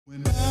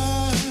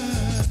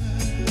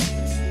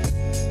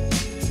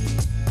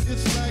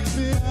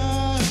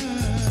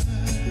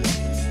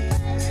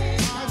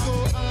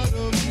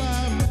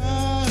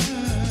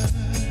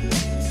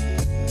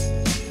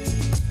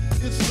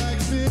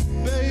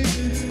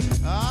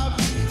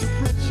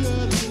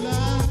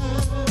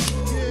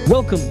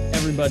Welcome,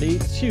 everybody,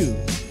 to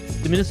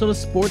the Minnesota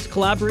Sports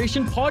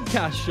Collaboration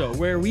Podcast Show,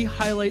 where we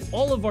highlight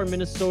all of our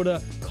Minnesota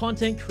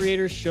content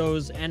creators,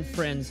 shows, and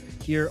friends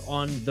here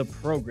on the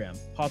program.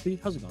 Poppy,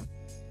 how's it going?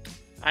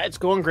 It's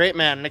going great,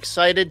 man. I'm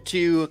excited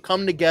to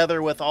come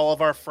together with all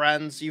of our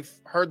friends. You've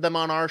heard them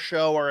on our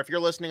show, or if you're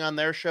listening on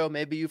their show,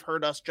 maybe you've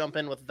heard us jump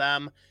in with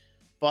them.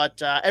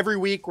 But every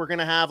week, we're going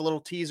to have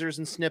little teasers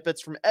and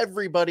snippets from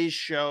everybody's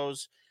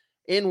shows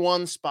in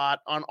one spot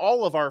on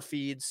all of our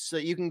feeds so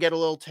you can get a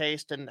little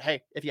taste. And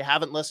hey, if you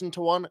haven't listened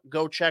to one,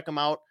 go check them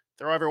out.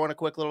 Throw everyone a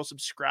quick little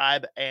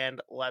subscribe, and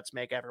let's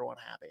make everyone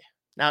happy.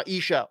 Now,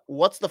 Isha,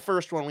 what's the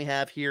first one we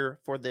have here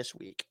for this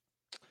week?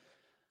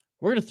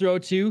 We're going to throw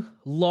to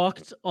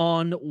Locked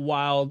on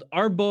Wild.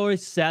 Our boy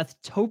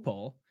Seth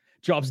Topol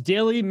drops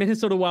daily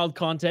Minnesota Wild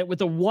content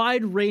with a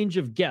wide range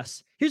of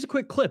guests. Here's a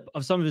quick clip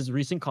of some of his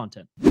recent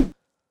content.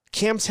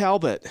 Cam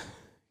Talbot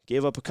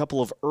gave up a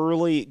couple of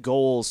early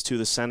goals to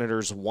the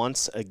Senators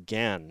once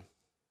again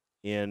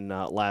in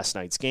last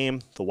night's game.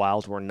 The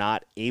Wild were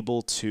not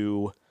able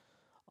to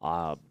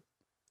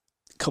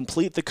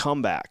complete the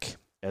comeback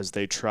as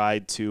they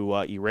tried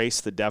to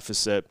erase the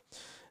deficit,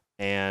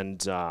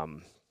 and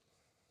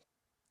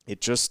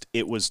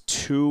it was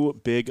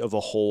too big of a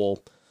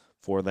hole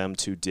for them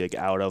to dig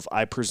out of.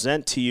 I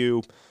present to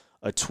you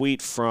a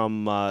tweet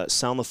from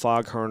Sound the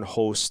Foghorn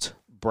host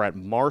Brett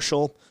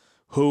Marshall,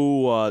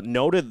 who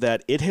noted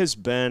that it has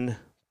been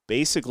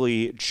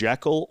basically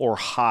Jekyll or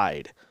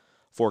Hyde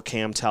for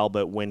Cam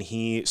Talbot when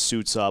he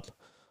suits up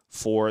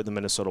for the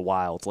Minnesota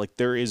Wild. Like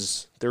there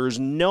is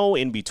no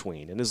in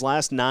between. In his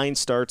last 9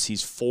 starts,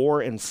 he's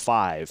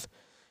 4-5.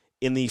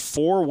 In the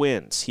 4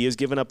 wins, he has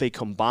given up a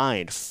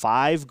combined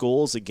 5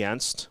 goals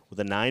against with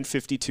a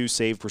 .952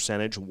 save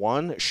percentage,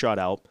 1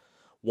 shutout,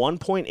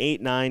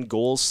 1.89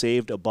 goals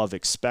saved above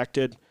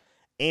expected,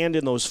 and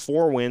in those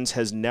 4 wins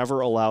has never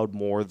allowed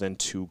more than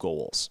 2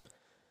 goals.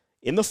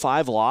 In the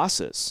 5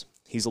 losses,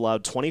 he's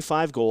allowed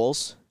 25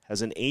 goals,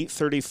 has an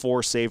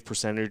 .834 save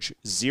percentage,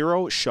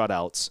 0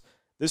 shutouts.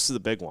 This is the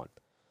big one.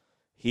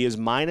 He is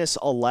minus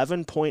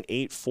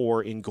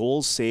 11.84 in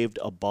goals saved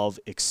above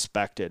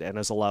expected and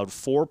has allowed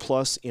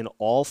 4+ in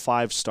all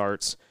 5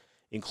 starts,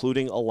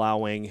 including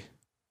allowing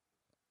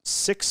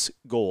 6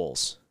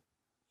 goals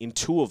in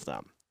 2 of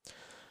them.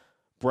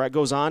 Brett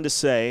goes on to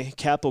say,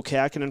 Kaapo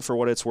Kähkönen, for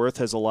what it's worth,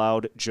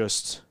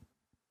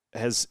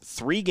 has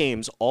 3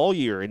 games all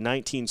year in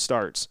 19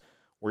 starts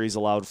where he's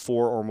allowed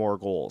 4 or more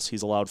goals.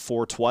 He's allowed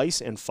 4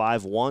 twice and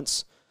 5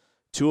 once.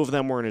 2 of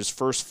them were in his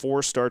first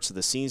 4 starts of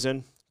the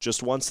season,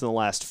 just once in the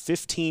last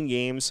 15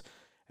 games,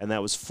 and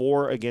that was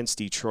 4 against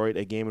Detroit,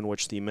 a game in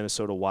which the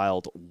Minnesota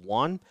Wild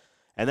won.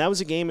 And that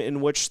was a game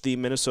in which the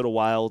Minnesota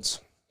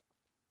Wilds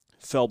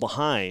fell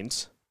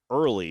behind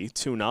early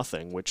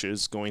 2-0, which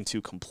is going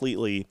to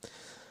completely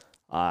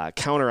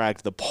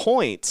counteract the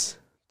point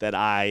that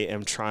I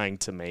am trying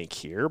to make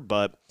here.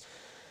 But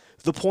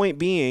the point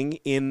being,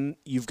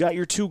 you've got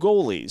your 2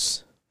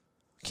 goalies,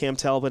 Cam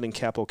Talbot and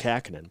Kaapo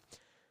Kähkönen.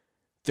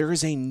 There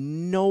is a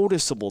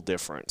noticeable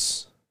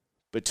difference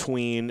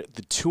between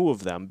the 2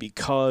 of them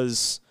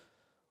because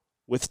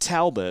with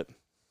Talbot,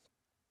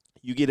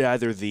 you get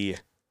either the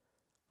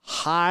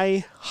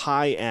high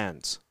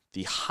end,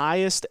 the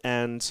highest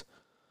end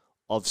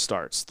of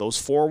starts. Those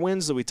 4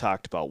 wins that we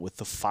talked about with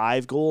the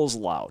 5 goals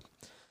allowed.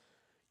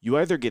 You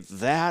either get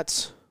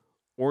that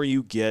or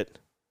you get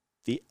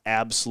the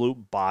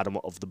absolute bottom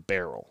of the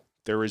barrel.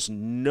 There is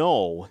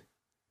no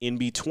in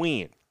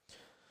between.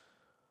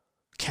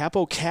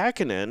 Kaapo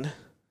Kähkönen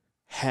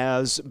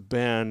has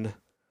been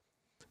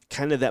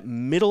kind of that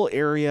middle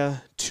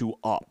area to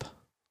up.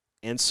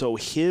 And so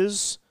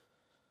his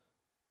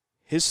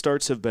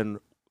starts have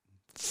been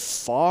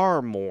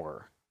far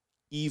more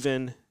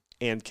even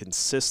and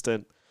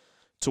consistent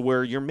to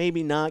where you're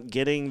maybe not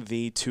getting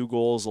the 2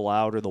 goals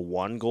allowed or the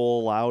 1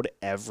 goal allowed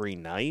every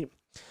night.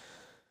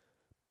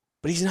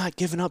 But he's not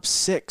giving up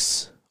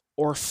 6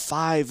 or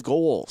 5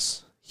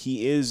 goals.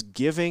 He is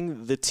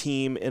giving the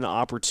team an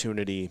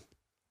opportunity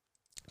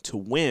to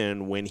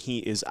win when he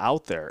is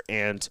out there.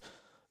 And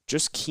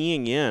just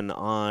keying in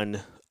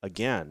on,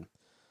 again,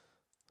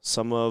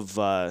 some of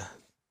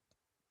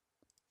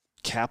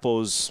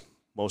Kaapo's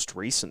most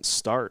recent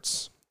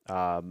starts.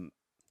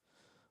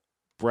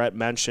 Brett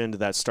mentioned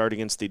that start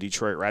against the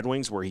Detroit Red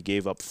Wings where he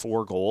gave up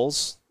 4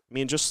 goals. I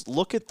mean, just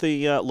look at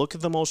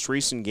the most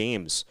recent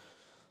games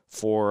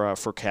for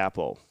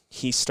Kaapo.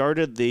 He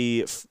started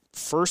the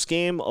first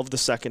game of the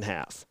second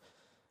half,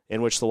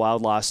 in which the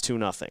Wild lost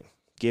 2-0.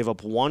 Gave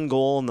up 1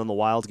 goal, and then the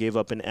Wild gave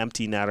up an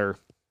empty netter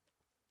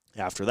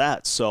after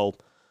that. So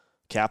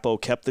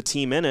Kaapo kept the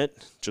team in it.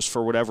 Just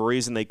for whatever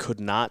reason, they could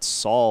not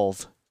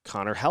solve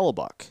Connor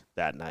Hellebuyck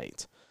that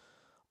night.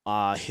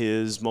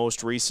 His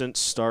most recent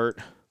start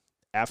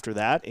after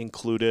that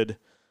included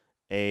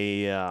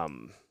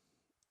the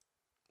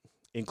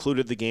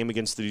game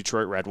against the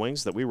Detroit Red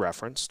Wings that we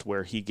referenced,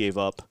 where he gave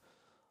up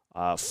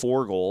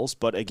 4 goals.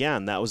 But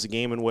again, that was a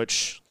game in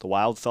which the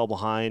Wild fell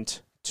behind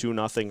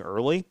 2-0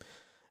 early,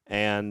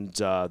 and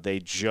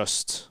they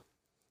just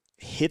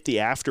hit the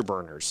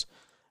afterburners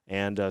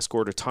and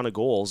scored a ton of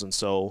goals, and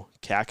so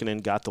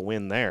Kähkönen got the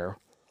win there.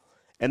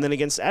 And then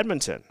against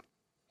Edmonton,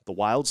 the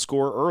Wild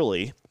score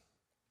early,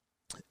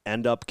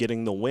 end up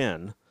getting the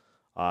win,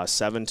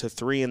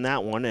 7-3 in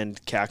that one,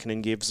 and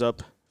Kähkönen gives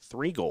up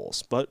 3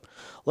 goals. But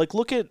like,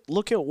 look at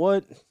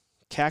what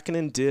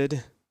Kähkönen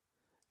did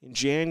in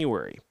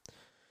January.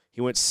 He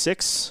went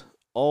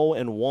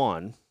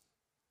 6-0-1,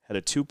 had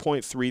a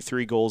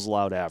 2.33 goals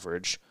allowed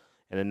average,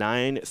 and a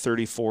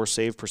 .934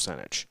 save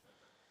percentage.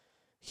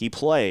 He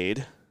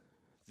played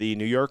the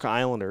New York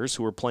Islanders,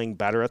 who were playing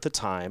better at the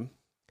time.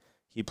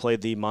 He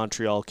played the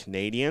Montreal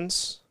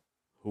Canadiens,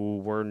 who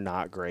were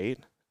not great,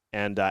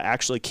 and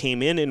actually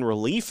came in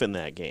relief in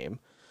that game.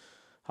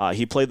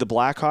 He played the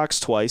Blackhawks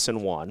twice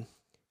and won.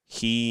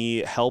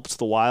 He helped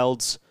the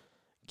Wilds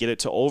get it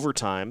to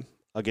overtime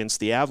against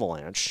the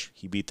Avalanche.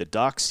 He beat the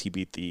Ducks. He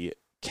beat the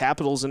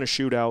Capitals in a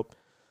shootout,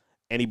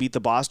 and he beat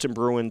the Boston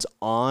Bruins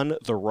on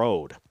the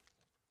road.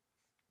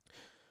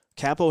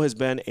 Capo has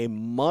been a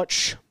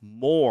much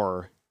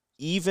more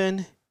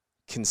even,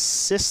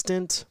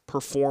 consistent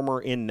performer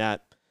in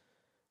net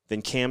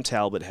than Cam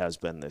Talbot has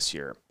been this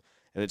year.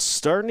 And it's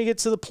starting to get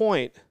to the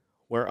point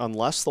where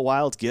unless the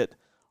Wild get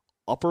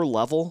upper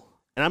level,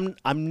 and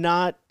I'm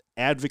not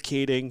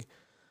advocating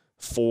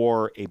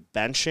for a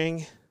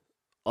benching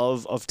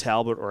of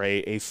Talbot or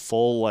a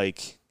full,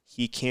 like,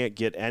 he can't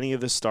get any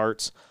of the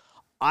starts.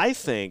 I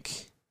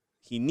think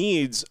he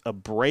needs a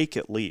break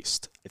at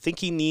least. I think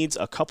he needs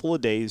a couple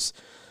of days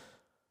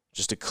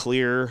just to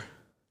clear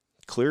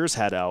his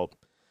head out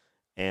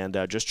and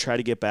just try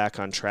to get back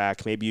on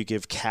track. Maybe you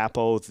give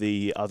Capo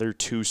the other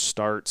 2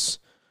 starts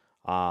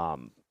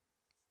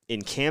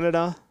in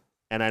Canada,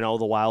 and I know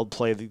the Wild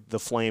play the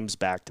Flames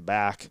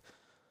back-to-back.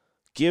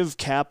 Give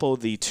Capo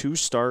the 2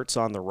 starts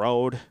on the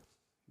road.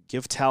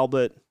 Give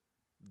Talbot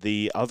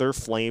the other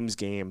Flames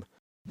game.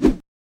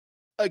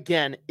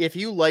 Again, if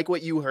you like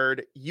what you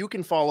heard, you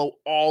can follow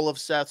all of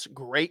Seth's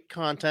great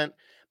content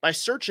by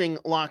searching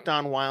Locked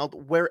On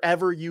Wild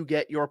wherever you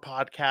get your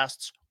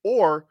podcasts,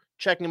 or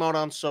checking him out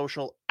on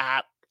social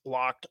at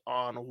Locked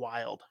On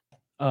Wild.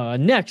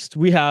 Next,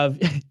 we have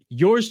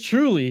yours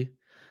truly,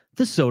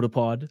 the Soda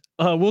Pod.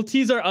 We'll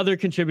tease our other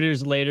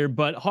contributors later,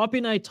 but Hoppy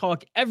and I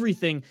talk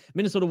everything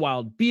Minnesota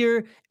Wild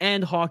beer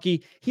and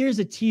hockey. Here's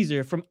a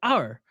teaser from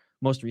our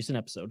most recent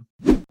episode.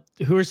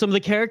 Who are some of the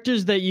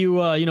characters that you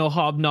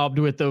hobnobbed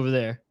with over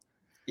there?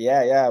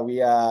 Yeah. We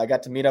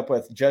got to meet up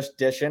with Just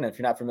Dishin'. If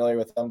you're not familiar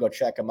with them, go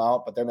check them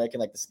out. But they're making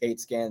like the skate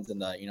skins and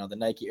the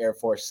Nike Air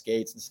Force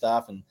skates and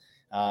stuff. And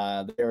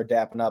they were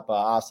dapping up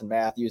Austin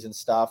Matthews and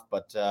stuff.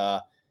 But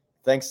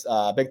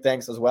big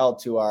thanks as well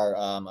to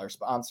our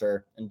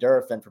sponsor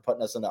Endorphin for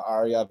putting us in the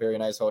Aria, very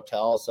nice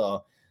hotel.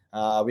 So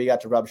we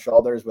got to rub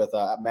shoulders with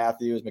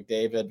Matthews,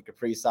 McDavid,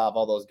 Kaprizov,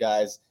 all those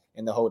guys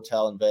in the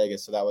hotel in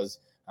Vegas. So that was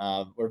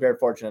we're very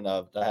fortunate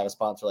to have a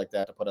sponsor like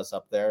that to put us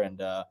up there.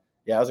 And it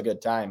was a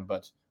good time.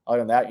 But other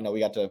than that, we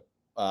got to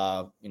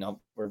I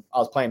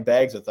was playing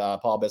bags with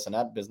Paul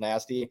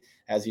Bissonnette,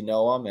 as you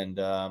know him,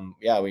 and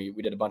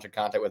we did a bunch of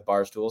contact with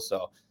Barstool.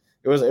 So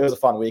it was a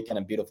fun weekend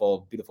and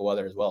beautiful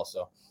weather as well.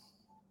 So.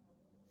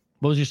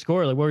 What was your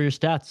score? Like, what were your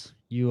stats?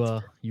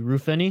 You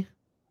roof any?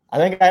 I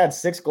think I had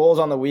 6 goals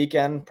on the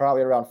weekend,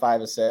 probably around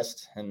 5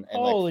 assists. And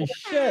holy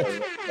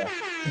shit!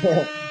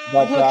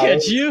 But, look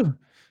at you.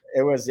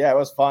 It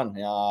was fun.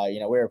 We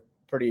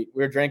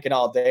were drinking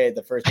all day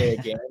the first day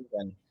of games,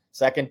 and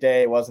second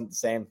day it wasn't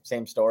the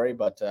same story.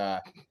 But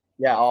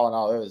all in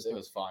all, it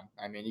was fun.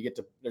 I mean,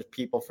 there's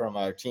people from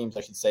our teams,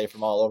 I should say,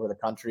 from all over the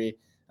country.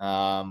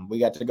 We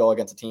got to go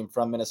against a team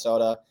from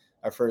Minnesota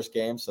our first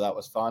game, so that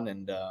was fun.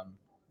 And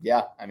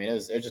it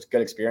was just a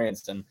good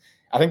experience. And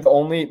I think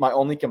my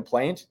only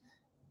complaint,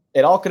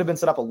 it all could have been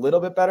set up a little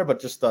bit better, but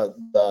just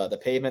the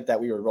pavement that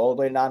we were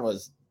rollerblading on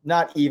was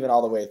not even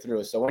all the way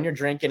through. So when you're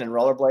drinking and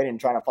rollerblading and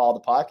trying to follow the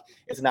puck,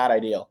 it's not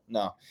ideal.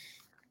 No.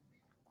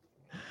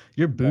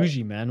 You're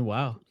bougie, man.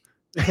 Wow.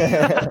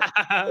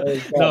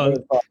 No,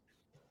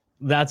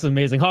 that's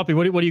amazing. Hoppy,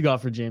 what do you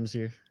got for James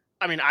here?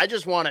 I mean, I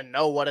just want to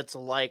know what it's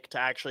like to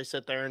actually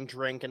sit there and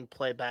drink and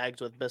play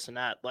bags with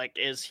Bissonnette. Like,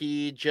 is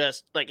he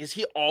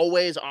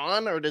always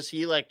on, or does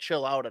he like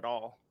chill out at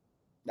all?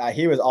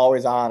 He was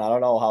always on. I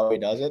don't know how he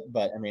does it,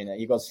 but I mean,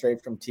 he goes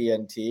straight from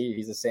TNT.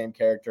 He's the same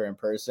character in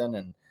person.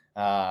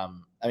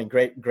 And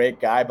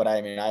great guy, but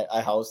I mean,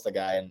 I housed the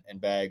guy in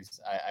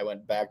bags. I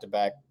went back to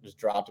back, just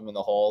dropped him in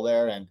the hole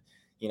there. And,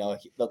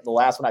 the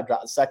last one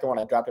the second one,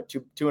 I dropped it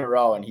two in a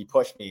row, and he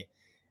pushed me.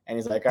 And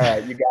he's like, all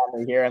right, you got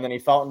me here. And then he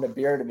fountained a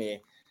beer to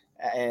me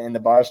in the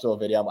Barstool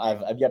video.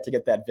 I've yet to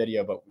get that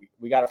video, but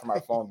we got it from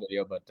our phone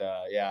video. But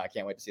I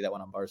can't wait to see that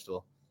one on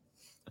Barstool.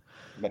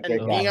 And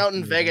being out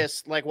in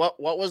Vegas, like what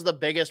was the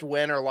biggest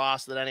win or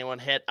loss that anyone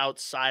hit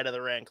outside of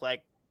the rink?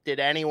 Like, did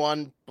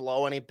anyone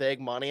blow any big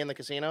money in the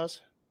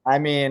casinos? I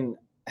mean,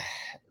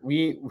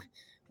 we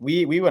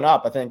went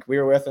up. I think we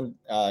were with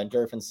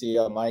Endorphin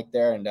CEO Mike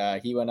there,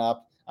 and he went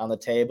up on the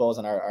tables,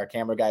 and our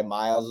camera guy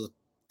Miles was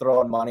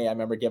throwing money. I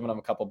remember giving him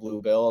a couple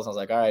blue bills. I was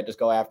like, all right, just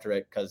go after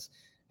it, because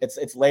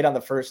it's late on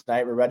the first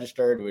night. We're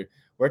registered.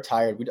 We're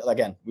tired.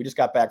 We just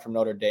got back from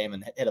Notre Dame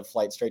and hit a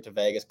flight straight to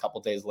Vegas a couple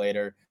days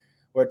later.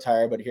 We're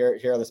tired, but here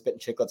are the Spittin'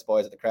 Chicklets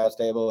boys at the craps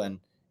table and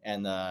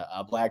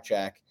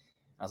blackjack.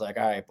 I was like,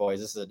 all right, boys,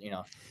 this is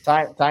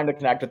time to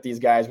connect with these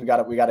guys. We got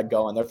to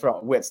go, and they're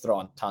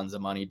throwing tons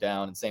of money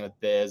down, and same with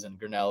Biz and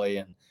Grinelli,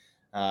 and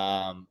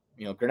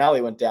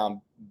Grinelli went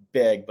down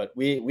big, but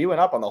we went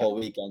up on the whole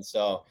weekend,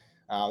 so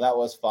that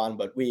was fun.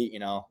 But we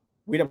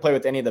didn't play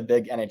with any of the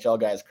big NHL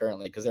guys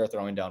currently because they're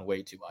throwing down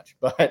way too much.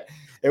 But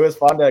it was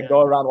fun to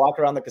walk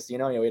around the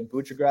casino. We had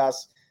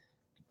Buccigross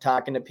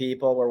talking to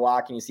people. We're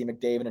walking. You see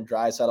McDavid and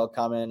Draisaitl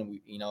coming,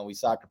 and we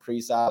saw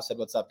Kaprizov, said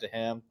what's up to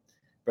him.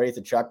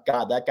 Brady Tkachuk,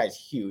 God, that guy's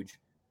huge.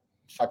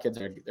 Chuck kids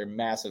they're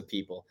massive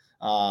people.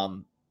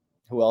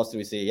 Who else do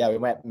we see? Yeah, we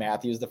met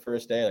Matthews the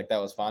first day. Like, that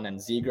was fun. And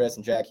Zegras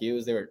and Jack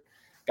Hughes,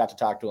 got to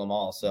talk to them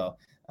all. So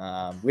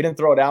we didn't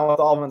throw down with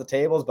all of them on the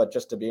tables, but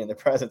just to be in their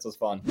presence was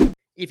fun.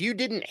 If you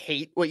didn't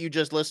hate what you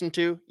just listened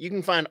to, you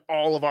can find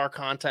all of our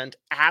content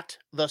at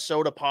The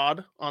Soda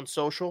Pod on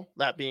social,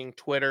 that being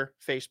Twitter,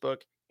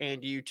 Facebook,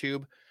 and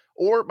YouTube,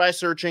 or by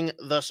searching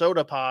The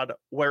Soda Pod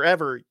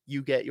wherever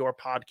you get your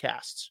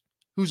podcasts.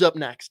 Who's up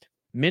next?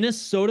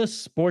 Minnesota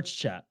Sports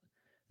Chat.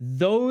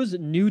 Those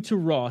new to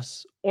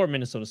Ross or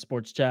Minnesota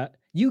Sports Chat,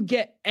 you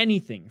get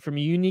anything from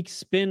a unique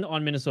spin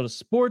on Minnesota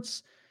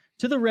sports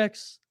to the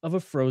Rex of a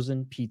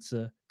frozen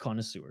pizza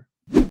connoisseur.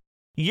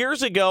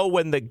 Years ago,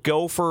 when the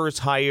Gophers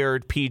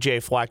hired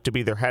PJ Fleck to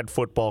be their head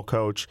football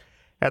coach,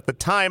 at the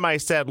time I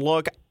said,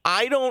 look,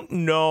 I don't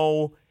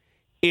know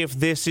if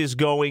this is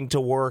going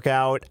to work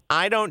out.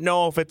 I don't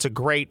know if it's a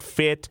great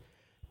fit,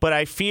 but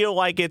I feel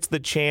like it's the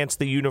chance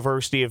the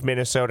University of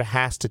Minnesota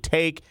has to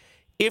take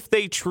if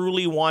they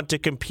truly want to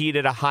compete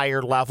at a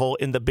higher level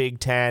in the Big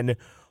Ten,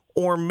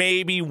 or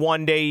maybe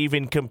one day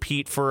even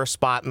compete for a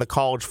spot in the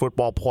college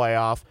football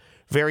playoff,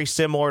 very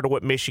similar to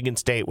what Michigan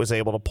State was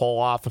able to pull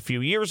off a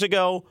few years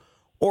ago,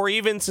 or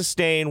even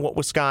sustain what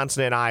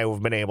Wisconsin and Iowa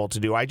have been able to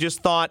do. I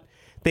just thought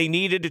they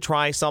needed to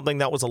try something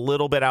that was a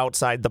little bit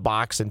outside the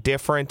box and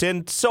different,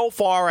 and so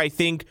far, I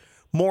think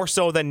more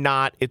so than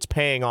not, it's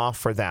paying off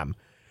for them.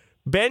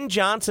 Ben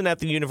Johnson at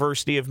the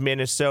University of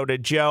Minnesota,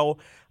 Joe,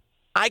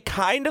 I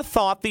kind of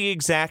thought the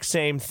exact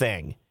same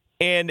thing.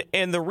 And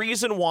the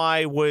reason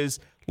why was,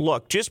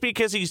 look, just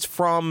because he's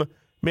from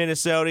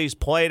Minnesota, he's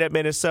played at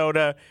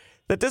Minnesota,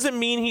 that doesn't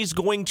mean he's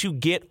going to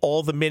get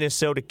all the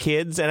Minnesota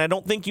kids, and I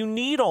don't think you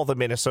need all the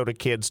Minnesota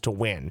kids to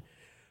win.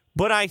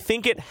 But I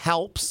think it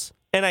helps,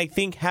 and I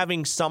think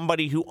having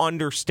somebody who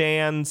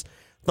understands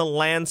the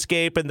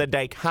landscape and the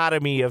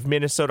dichotomy of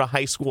Minnesota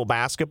high school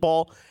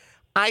basketball,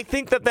 I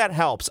think that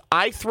helps.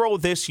 I throw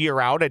this year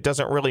out. It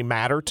doesn't really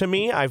matter to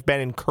me. I've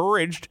been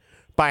encouraged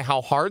by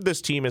how hard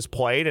this team has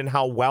played and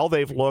how well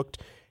they've looked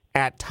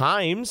at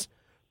times.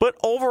 But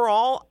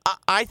overall,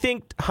 I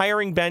think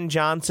hiring Ben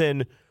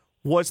Johnson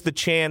was the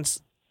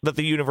chance that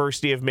the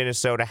University of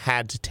Minnesota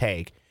had to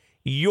take.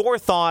 Your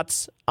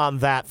thoughts on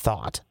that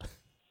thought?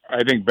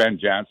 I think Ben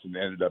Johnson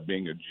ended up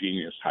being a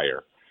genius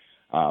hire.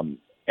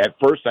 At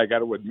first, I got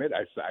to admit,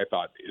 I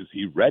thought, is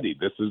he ready?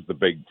 This is the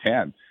Big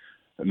Ten.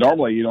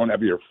 Normally, you don't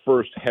have your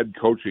first head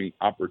coaching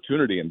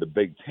opportunity in the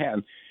Big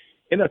Ten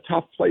in a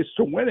tough place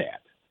to win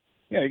at.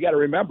 You got to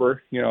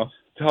remember,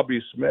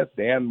 Tubby Smith,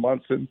 Dan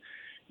Munson,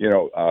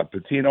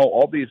 Patino,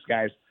 all these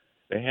guys,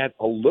 they had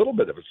a little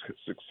bit of a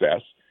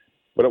success,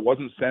 but it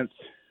wasn't since,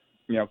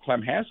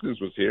 Clem Haskins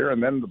was here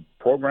and then the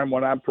program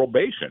went on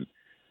probation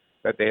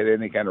that they had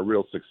any kind of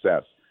real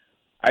success.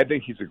 I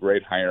think he's a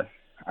great hire.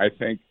 I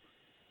think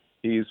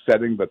he's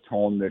setting the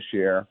tone this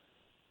year.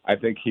 I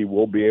think he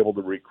will be able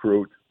to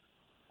recruit.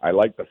 I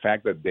like the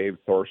fact that Dave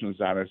Thorson's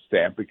on his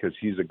staff because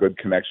he's a good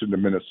connection to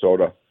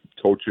Minnesota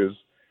coaches.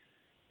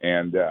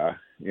 And,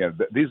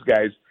 these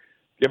guys,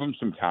 give them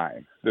some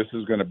time. This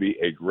is going to be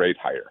a great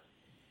hire.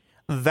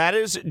 That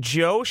is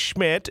Joe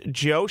Schmidt,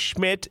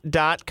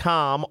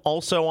 joeschmidt.com,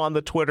 also on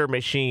the Twitter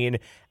machine,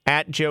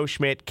 at Joe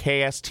Schmidt,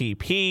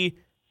 KSTP.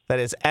 That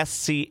is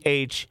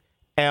SCHMIT.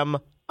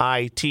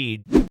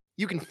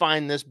 You can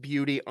find this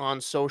beauty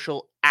on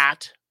social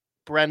at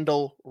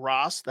Brendel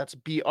Ross. That's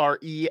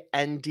BRENDEL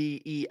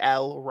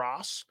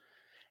Ross.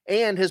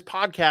 And his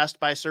podcast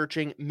by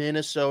searching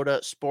Minnesota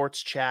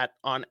Sports Chat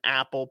on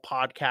Apple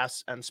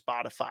Podcasts and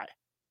Spotify.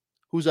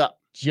 Who's up?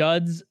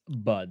 Judd's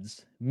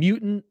Buds.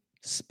 Mutant,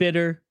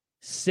 Spitter,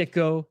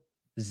 Sicko,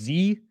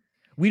 Z.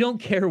 We don't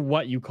care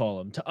what you call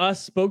them. To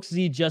us, Spokes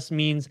Z just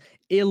means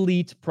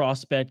elite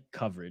prospect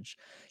coverage.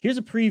 Here's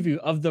a preview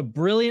of the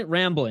brilliant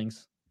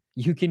ramblings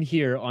you can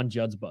hear on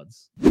Judd's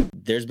Buds.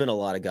 There's been a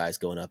lot of guys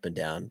going up and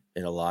down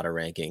in a lot of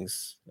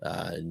rankings.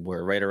 And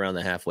we're right around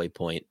the halfway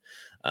point.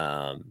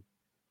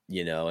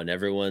 And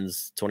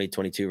everyone's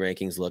 2022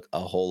 rankings look a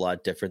whole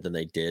lot different than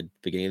they did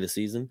beginning of the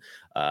season.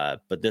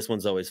 But this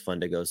one's always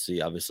fun to go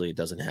see. Obviously, it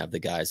doesn't have the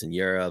guys in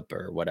Europe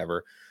or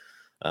whatever,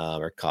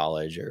 or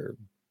college or,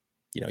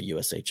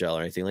 USHL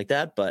or anything like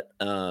that. But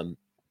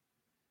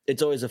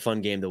it's always a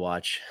fun game to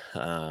watch.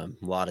 A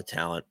lot of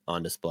talent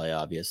on display,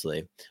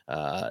 obviously.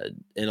 And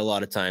a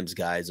lot of times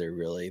guys are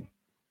really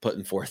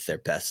putting forth their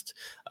best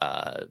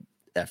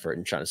effort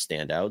and trying to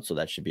stand out. So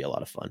that should be a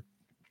lot of fun.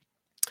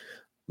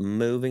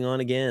 Moving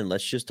on again,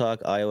 let's just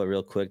talk Iowa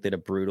real quick. They had a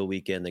brutal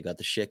weekend. They got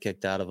the shit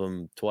kicked out of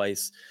them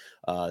twice.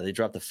 They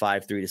dropped a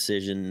 5-3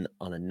 decision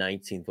on a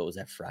 19th. What was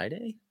that,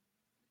 Friday?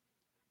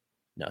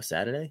 No,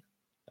 Saturday?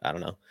 I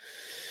don't know.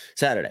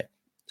 Saturday.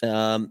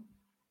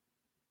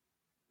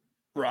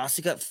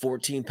 Rossi got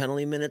 14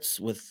 penalty minutes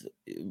with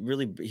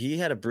he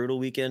had a brutal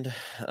weekend.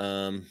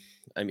 Well,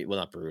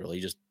 not brutal.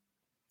 He just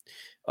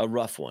a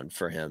rough one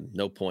for him.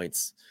 No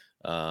points.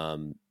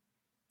 The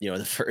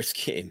first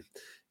game,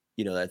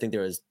 I think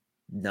there was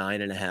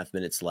 9.5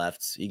 minutes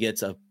left. He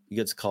gets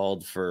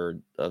called for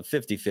a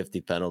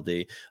 50-50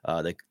 penalty.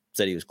 They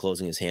said he was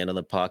closing his hand on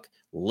the puck,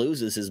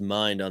 loses his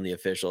mind on the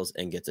officials,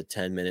 and gets a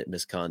 10-minute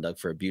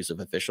misconduct for abuse of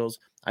officials.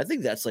 I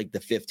think that's like the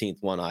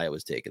 15th one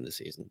Iowa's taken this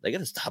season. They got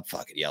to stop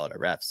fucking yelling at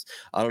refs.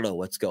 I don't know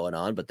what's going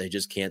on, but they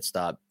just can't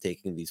stop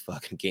taking these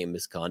fucking game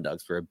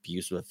misconducts for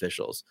abuse of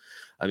officials.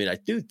 I mean, I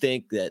do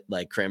think that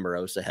like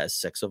Cramarosa has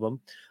 6 of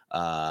them,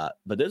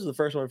 but this is the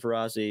first one for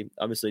Rossi.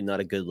 Obviously not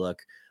a good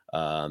look,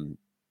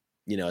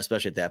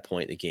 especially at that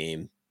point in the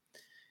game,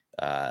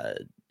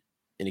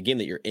 in a game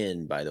that you're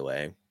in, by the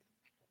way.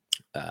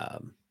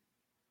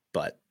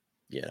 But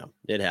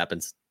it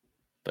happens.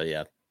 But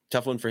yeah,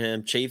 tough one for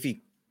him. Chafee,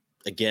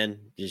 again,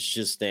 is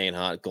just staying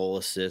hot. Goal,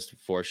 assist,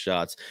 4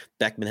 shots.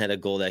 Beckman had a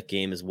goal that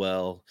game as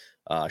well.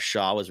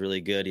 Shaw was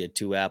really good. He had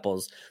 2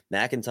 apples.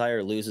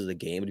 McIntyre loses the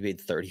game, but he made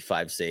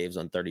 35 saves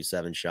on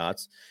 37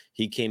 shots.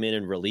 He came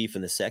in relief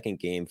in the second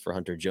game for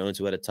Hunter Jones,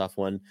 who had a tough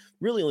one.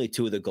 Really, only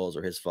 2 of the goals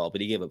were his fault,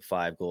 but he gave up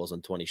 5 goals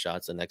on 20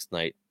 shots the next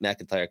night.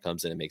 McIntyre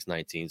comes in and makes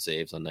 19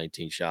 saves on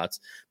 19 shots.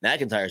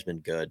 McIntyre's been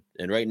good,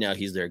 and right now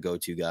he's their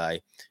go-to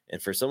guy.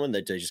 And for someone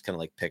that they just kind of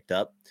like picked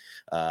up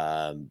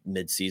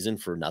mid-season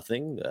for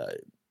nothing,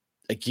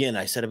 again,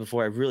 I said it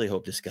before, I really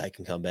hope this guy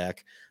can come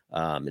back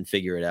and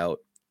figure it out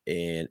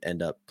and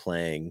end up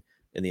playing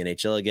in the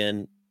NHL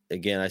again.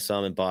 Again, I saw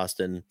him in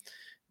Boston.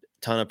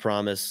 Ton of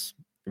promise.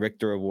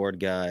 Richter Award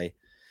guy.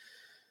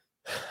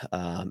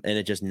 And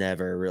it just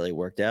never really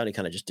worked out. He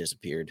kind of just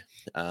disappeared.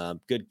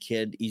 Good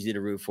kid, easy to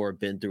root for,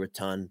 been through a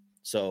ton.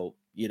 So,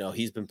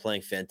 he's been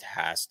playing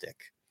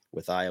fantastic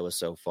with Iowa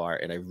so far.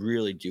 And I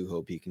really do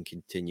hope he can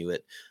continue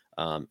it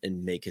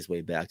and make his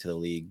way back to the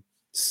league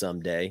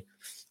someday.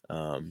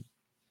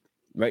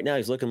 Right now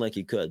he's looking like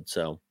he could.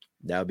 So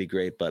that would be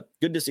great, but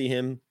good to see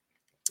him.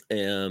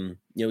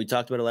 We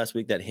talked about it last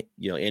week that,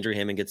 Andrew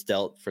Hammond gets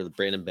dealt for the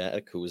Brandon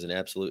Baddock, who was an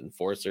absolute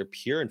enforcer,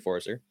 pure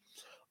enforcer.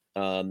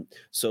 So,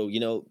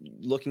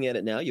 looking at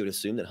it now, you would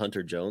assume that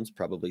Hunter Jones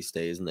probably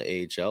stays in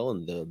the AHL,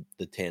 and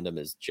the tandem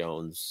is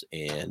Jones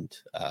and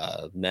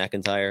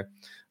McIntyre.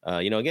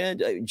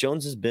 Again,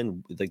 Jones has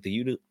been like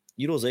the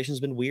utilization has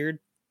been weird.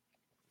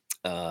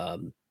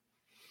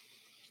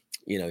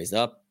 He's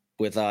up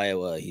with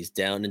Iowa, he's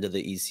down into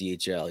the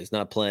ECHL. He's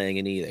not playing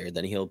in either.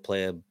 Then he'll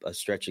play a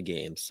stretch of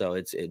games. So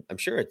I'm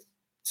sure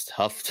it's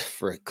tough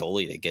for a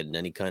goalie to get in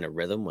any kind of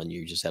rhythm when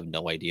you just have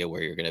no idea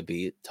where you're going to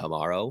be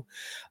tomorrow.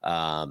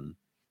 And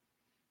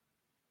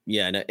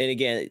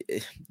again,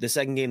 the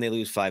second game they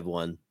lose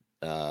 5-1.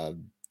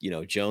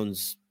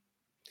 Jones,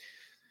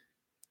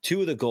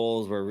 2 of the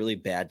goals were really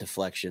bad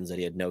deflections that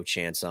he had no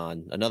chance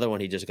on. Another one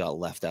he just got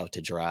left out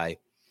to dry.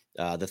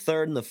 The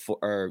third and the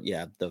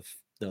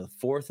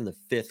fourth and the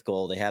fifth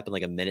goal, they happened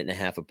like a minute and a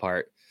half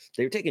apart.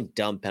 They were taking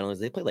dumb penalties.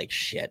 They played like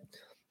shit.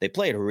 They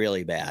played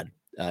really bad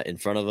in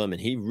front of him, and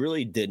he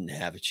really didn't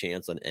have a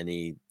chance on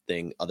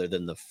anything other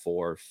than the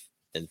 4th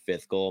and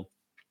 5th goal.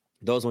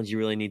 Those ones you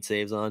really need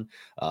saves on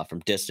from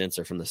distance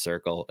or from the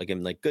circle.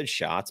 Again, like good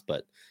shots,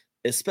 but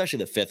especially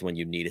the 5th one,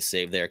 you need a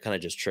save there. It kind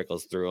of just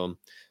trickles through them.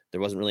 There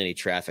wasn't really any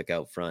traffic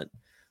out front.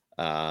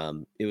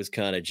 It was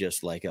kind of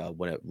just like a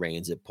when it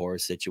rains, it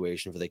pours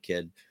situation for the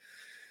kid.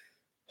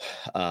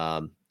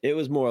 It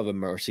was more of a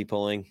mercy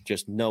pulling.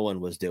 Just no one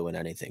was doing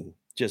anything.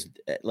 Just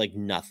like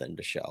nothing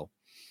to show.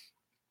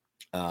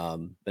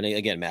 And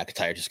again,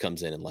 McIntyre just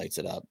comes in and lights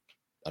it up.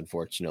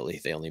 Unfortunately,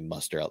 they only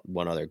muster out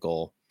 1 other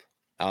goal.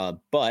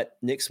 But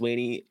Nick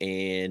Sweeney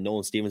and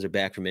Nolan Stevens are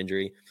back from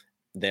injury.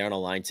 They're on a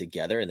line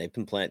together, and they've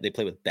been playing. They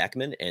play with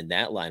Beckman, and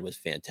that line was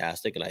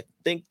fantastic. And I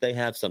think they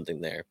have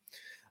something there.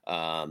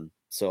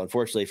 So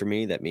unfortunately for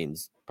me, that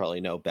means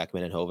probably no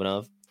Beckman and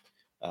Hovanov.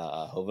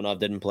 Hovanov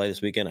didn't play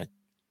this weekend.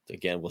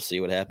 Again, we'll see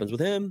what happens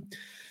with him.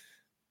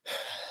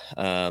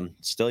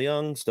 Still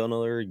young, still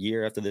another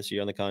year after this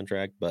year on the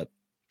contract, but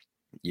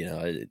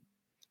I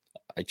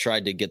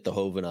tried to get the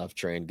Hovanov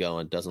train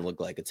going. Doesn't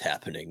look like it's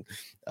happening.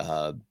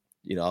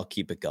 I'll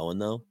keep it going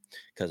though,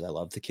 because I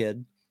love the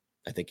kid.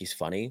 I think he's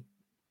funny.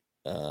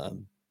 But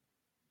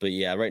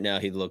yeah, right now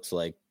he looks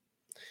like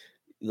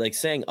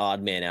saying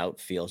odd man out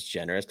feels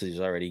generous because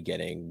he's already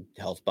getting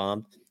health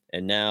bombed.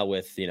 And now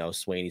with,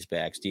 Sweeney's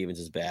back, Stevens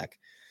is back.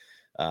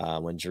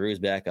 When Drew's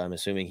back, I'm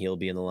assuming he'll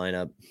be in the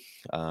lineup.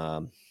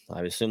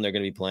 I assume they're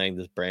going to be playing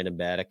this Brandon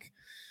Baddock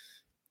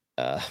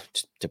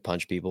to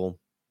punch people.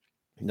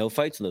 No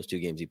fights in those 2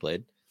 games he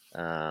played.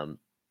 But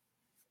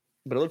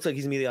it looks like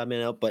he's going to be the odd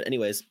man out. But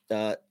anyways,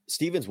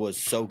 Stevens was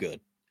so good,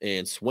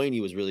 and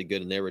Swaney was really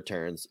good in their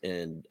returns.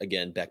 And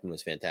again, Beckman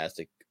was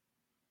fantastic.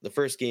 The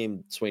first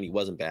game, Swaney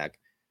wasn't back,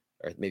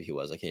 or maybe he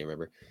was. I can't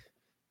remember.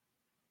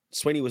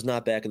 Swaney was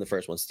not back in the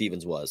first one.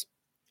 Stevens was.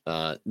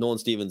 Nolan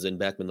Stevens and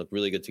Beckman looked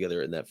really good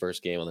together in that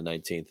first game on the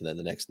 19th, and then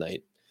the next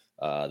night,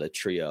 the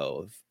trio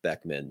of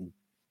Beckman,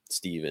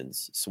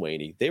 Stevens,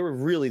 Swaney, they were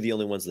really the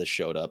only ones that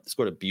showed up. They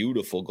scored a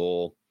beautiful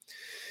goal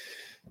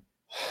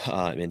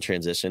in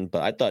transition,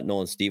 but I thought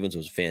Nolan Stevens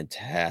was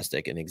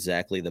fantastic and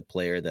exactly the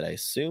player that I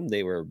assumed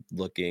they were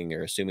looking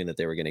or assuming that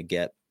they were going to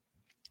get.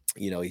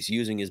 He's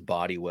using his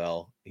body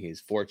well.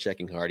 He's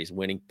forechecking hard. He's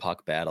winning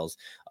puck battles.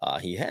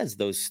 He has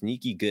those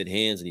sneaky good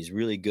hands, and he's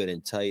really good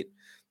and tight.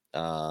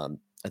 I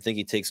think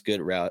he takes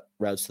good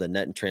routes to the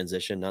net in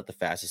transition. Not the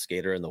fastest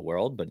skater in the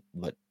world, but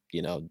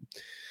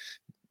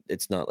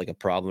it's not like a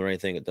problem or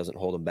anything. It doesn't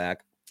hold him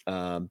back.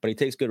 But he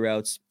takes good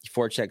routes. He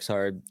forechecks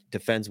hard,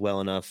 defends well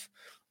enough.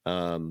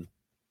 Again,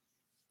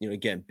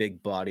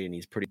 big body, and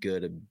he's pretty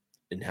good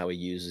in how he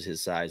uses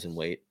his size and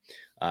weight.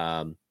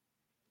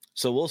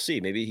 So we'll see.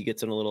 Maybe he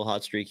gets on a little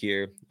hot streak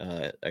here.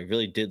 I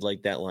really did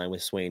like that line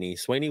with Swaney.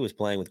 Swaney was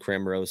playing with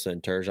Cramarosa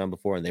and Turgeon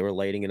before, and they were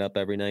lighting it up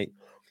every night.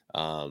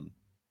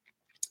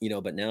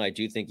 But now I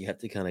do think you have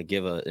to kind of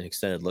give an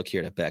extended look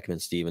here to Beckman,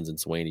 Stevens, and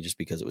Swaney just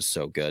because it was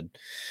so good.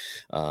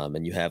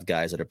 And you have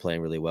guys that are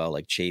playing really well,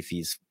 like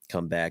Chafee's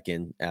come back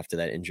in after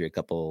that injury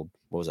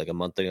a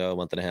month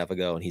and a half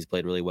ago, and he's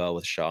played really well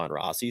with Shaw and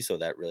Rossi, so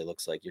that really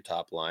looks like your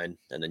top line.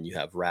 And then you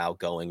have Rao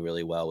going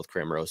really well with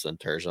Cramarosa and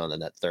Turgeon,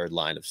 and that third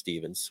line of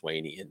Stevens,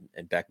 Swaney,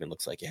 and Beckman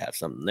looks like you have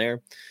something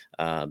there.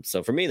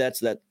 So for me,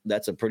 that's a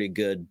pretty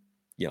good,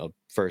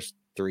 first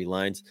three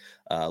lines.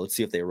 Let's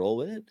see if they roll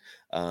with it.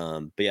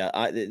 But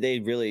yeah, they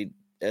really,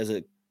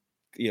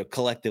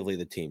 collectively,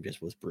 the team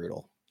just was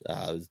brutal.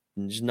 It was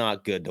just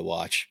not good to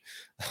watch.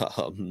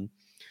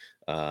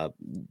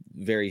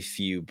 Very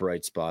few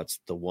bright spots,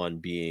 the one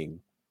being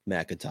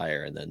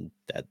McIntyre, and then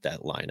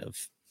that line of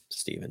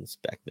Stevens,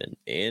 Beckman,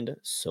 and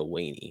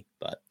Swaney.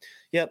 But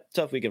yep,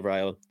 tough weekend for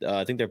Iowa.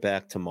 I think they're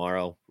back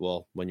tomorrow.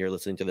 Well, when you're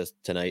listening to this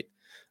tonight,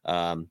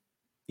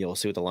 we'll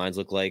see what the lines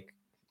look like.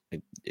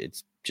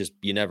 It's just,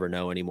 you never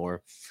know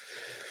anymore.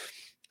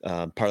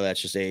 Part of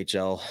that's just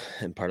AHL,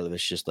 and part of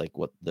it's just like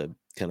what the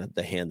kind of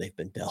the hand they've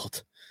been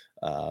dealt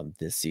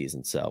this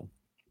season. So,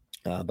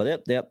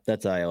 but yep,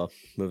 that's Iowa.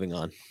 Moving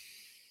on.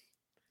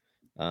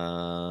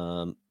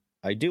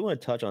 I do want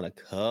to touch on a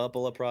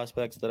couple of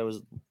prospects that I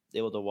was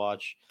able to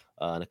watch,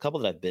 and a couple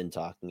that I've been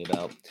talking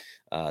about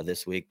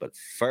this week. But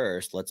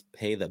first, let's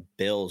pay the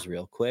bills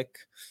real quick.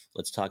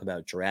 Let's talk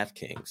about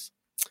DraftKings.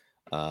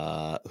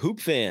 Hoop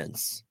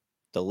fans,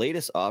 the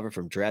latest offer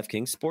from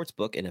DraftKings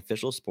Sportsbook, an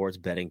official sports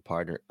betting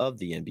partner of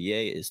the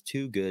NBA, is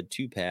too good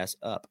to pass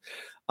up.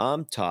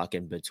 I'm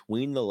talking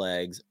between the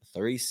legs,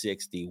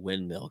 360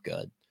 windmill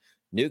good.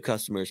 New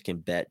customers can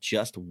bet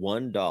just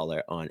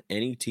 $1 on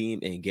any team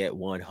and get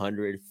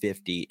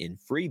 $150 in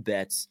free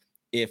bets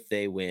if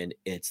they win.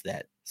 It's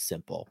that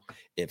simple.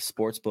 If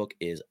Sportsbook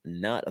is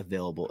not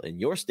available in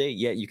your state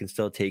yet, you can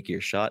still take your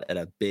shot at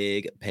a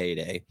big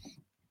payday.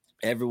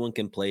 Everyone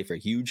can play for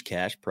huge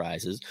cash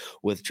prizes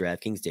with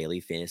DraftKings daily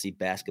fantasy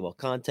basketball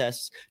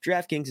contests.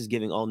 DraftKings is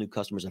giving all new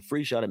customers a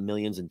free shot at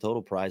millions in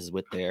total prizes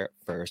with their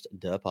first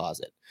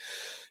deposit.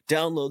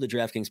 Download the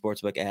DraftKings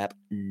Sportsbook app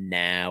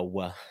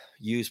now.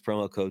 Use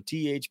promo code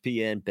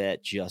THPN.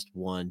 Bet just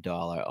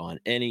 $1 on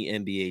any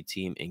NBA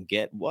team and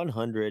get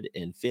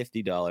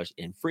 $150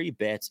 in free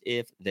bets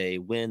if they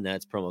win.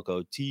 That's promo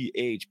code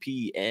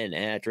THPN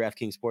at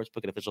DraftKings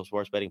Sportsbook, an official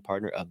sports betting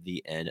partner of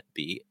the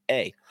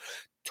NBA.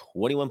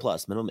 21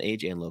 plus minimum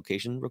age and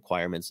location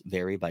requirements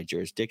vary by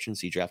jurisdiction.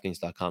 See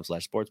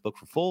DraftKings.com/sportsbook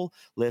for full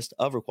list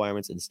of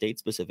requirements and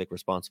state-specific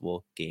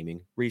responsible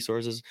gaming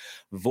resources.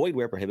 Void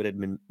where prohibited.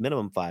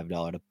 Minimum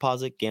 $5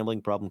 deposit.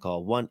 Gambling problem?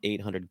 Call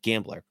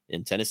 1-800-GAMBLER.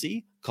 In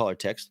Tennessee, call or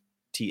text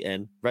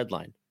TN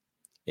Redline,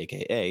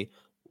 aka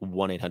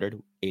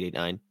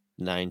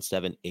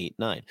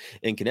 1-800-889-9789.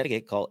 In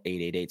Connecticut, call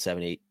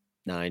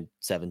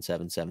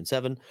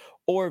 888-789-7777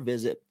 or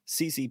visit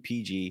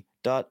ccpg.org/chat.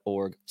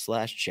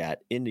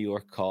 In New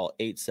York, call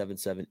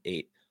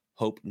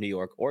 8778-HOPE-NEW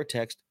YORK or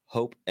text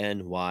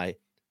HOPE-NY,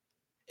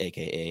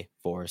 aka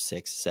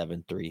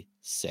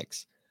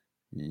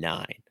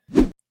 467-369.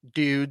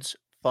 Dudes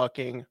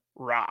fucking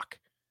rock.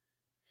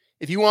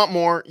 If you want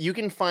more, you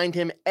can find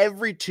him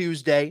every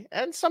Tuesday,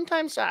 and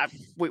sometimes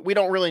we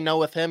don't really know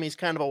with him. He's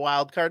kind of a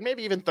wild card,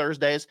 maybe even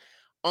Thursdays,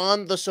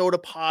 on the Soda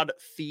Pod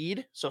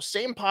feed. So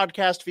same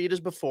podcast feed as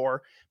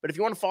before, but if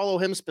you want to follow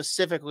him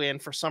specifically,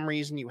 and for some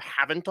reason you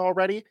haven't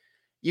already,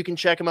 you can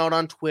check him out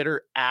on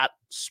Twitter at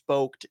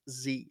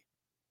SpokedZ.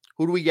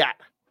 Who do we got?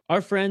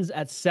 Our friends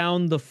at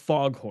Sound the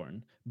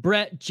Foghorn.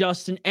 Brett,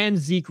 Justin, and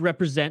Zeke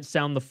represent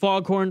Sound the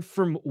Foghorn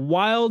from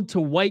Wild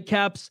to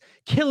Whitecaps,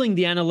 killing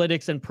the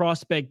analytics and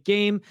prospect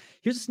game.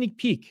 Here's a sneak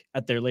peek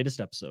at their latest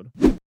episode.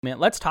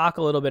 Let's talk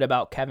a little bit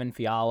about Kevin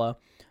Fiala.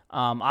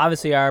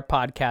 Obviously, our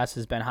podcast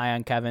has been high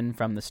on Kevin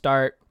from the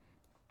start.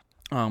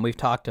 We've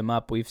talked him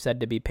up. We've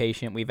said to be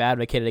patient. We've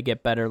advocated to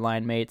get better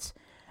line mates.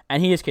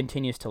 and he just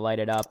continues to light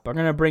it up. We're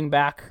going to bring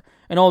back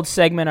an old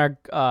segment,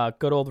 our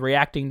good old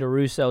Reacting to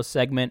Russo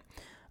segment.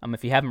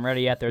 If you haven't read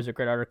it yet, there's a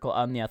great article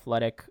on The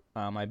Athletic.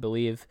 I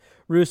believe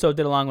Russo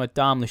did along with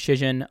Dom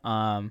Luszczyszyn,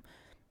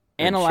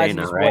 analyzing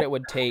Shayna, what right? it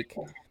would take.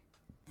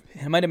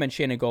 It might have been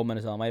Shayna Goldman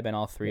as well. It might have been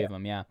all three of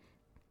them, yeah.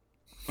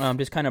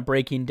 Just kind of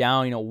breaking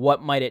down,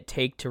 what might it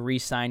take to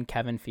re-sign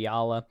Kevin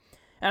Fiala.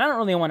 And I don't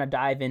really want to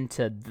dive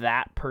into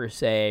that per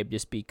se,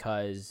 just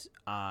because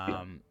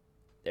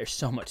there's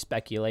so much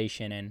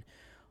speculation and,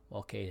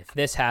 okay, if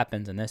this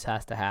happens and this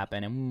has to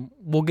happen, and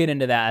we'll get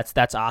into that.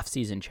 That's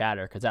off-season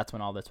chatter because that's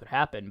when all this would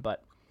happen.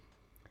 But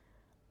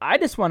I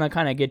just want to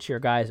kind of get your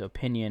guys'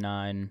 opinion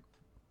on,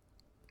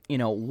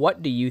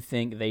 what do you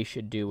think they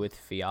should do with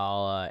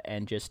Fiala,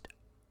 and just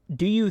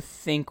do you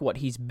think what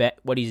he's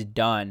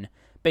done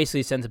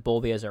basically since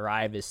Boldy has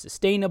arrived is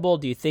sustainable?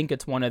 Do you think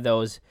it's one of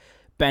those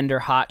Bender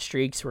hot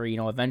streaks where,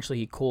 eventually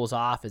he cools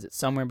off? Is it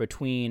somewhere in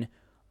between?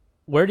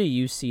 Where do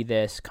you see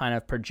this kind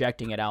of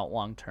projecting it out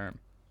long term?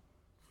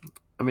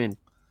 I mean,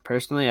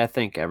 personally, I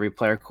think every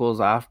player cools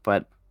off,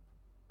 but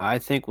I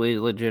think we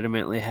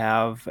legitimately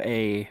have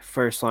a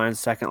first line,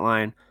 second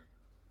line,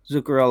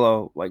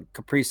 Zuccarello, like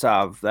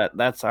Kaprizov.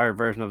 That's our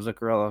version of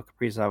Zuccarello,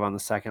 Kaprizov on the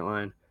second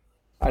line.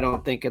 I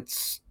don't think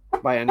it's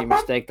by any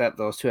mistake that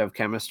those two have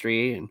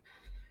chemistry. And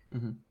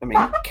I mean,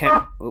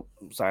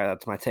 sorry,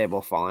 that's my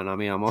table falling on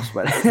me almost.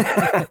 But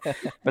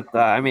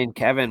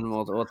Kevin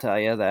will tell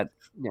you that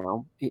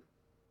he,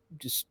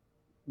 just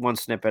one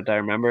snippet I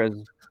remember is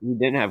he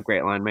didn't have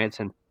great line mates,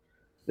 and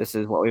this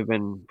is what we've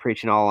been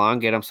preaching all along.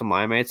 Get him some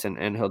line mates,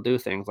 and he'll do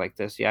things like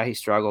this. Yeah, he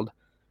struggled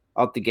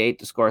out the gate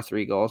to score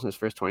 3 goals in his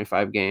first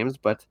 25 games,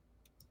 but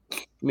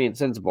I mean,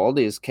 since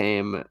Boldy's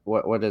came,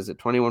 what is it,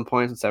 21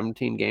 points in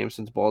 17 games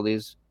since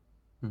Boldy's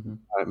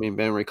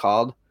been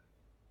recalled.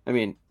 I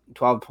mean,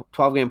 12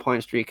 game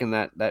point streak in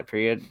that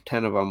period,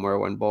 10 of them were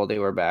when Boldy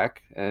were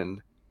back.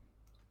 And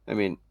I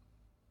mean,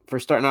 for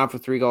starting off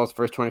with 3 goals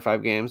first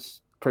 25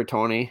 games per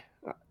Tony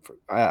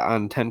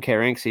on 10K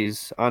ranks,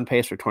 he's on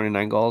pace for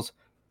 29 goals.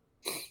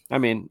 I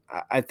mean,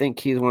 I think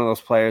he's one of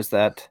those players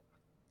that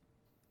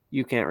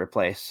you can't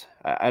replace.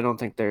 I don't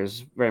think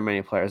there's very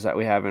many players that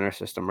we have in our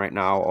system right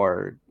now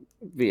or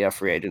via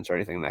free agents or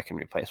anything that can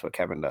replace what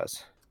Kevin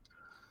does.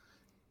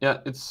 Yeah,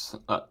 it's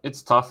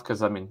tough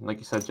because, I mean, like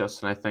you said,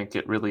 Justin, I think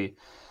it really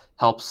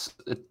helps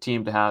a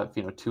team to have,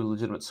 2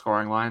 legitimate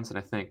scoring lines. And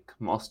I think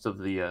most of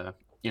the,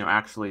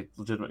 actually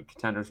legitimate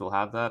contenders will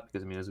have that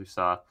because, I mean, as we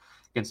saw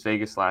against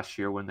Vegas last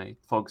year when they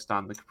focused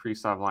on the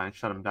Kaprizov line and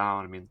shut him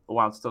down, I mean, the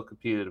Wild still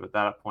competed, but at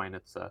that point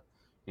it's,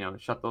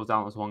 shut those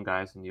down as one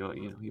guys and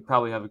you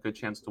probably have a good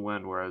chance to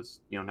win. Whereas,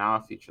 now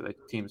if each of the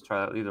teams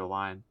try that either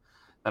line,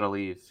 that'll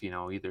leave,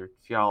 either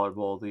Fiala or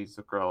Boldy,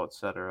 Zuccarello, et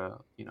cetera,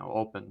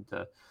 open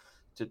to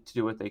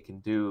do what they can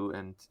do.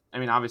 And I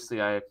mean, obviously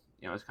it's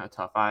kind of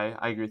tough. I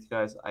agree with you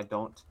guys. I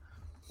don't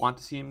want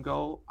to see him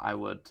go. I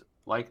would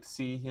like to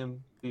see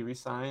him be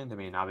re-signed. I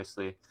mean,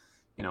 obviously,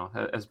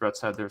 as Brett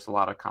said, there's a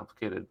lot of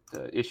complicated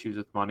issues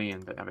with money,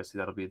 and obviously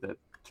that'll be the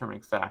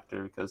determining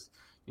factor because,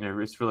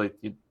 it's really,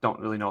 you don't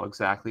really know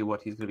exactly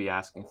what he's going to be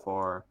asking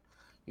for,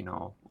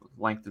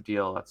 length of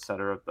deal, et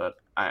cetera. But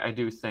I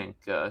do think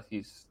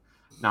he's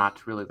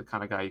not really the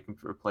kind of guy you can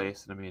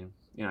replace. And I mean,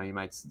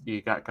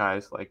 you got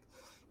guys like,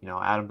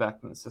 Adam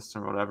Beckman's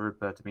system or whatever,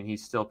 but I mean,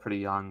 he's still pretty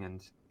young,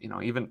 and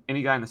even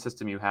any guy in the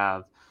system you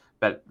have,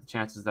 bet the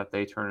chances that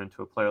they turn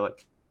into a player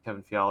like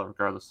Kevin Fiala,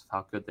 regardless of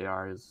how good they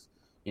are, is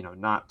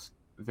not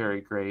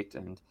very great.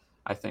 And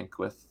I think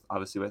with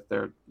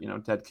their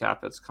dead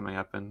cap that's coming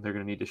up, and they're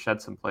going to need to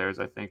shed some players,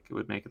 I think it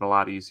would make it a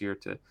lot easier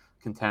to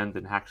contend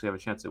and actually have a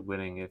chance at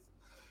winning if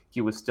he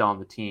was still on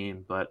the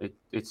team. But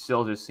it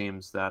still just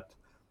seems that,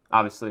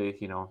 obviously,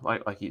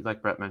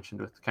 like Brett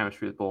mentioned with the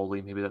chemistry with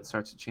Boldy, maybe that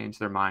starts to change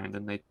their mind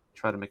and they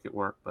try to make it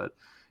work. But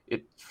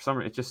it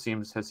just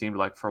has seemed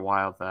like for a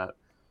while that,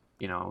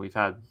 we've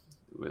had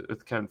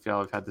with Kevin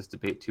Fiala, we've had this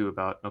debate too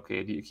about,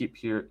 okay, do you keep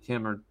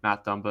him or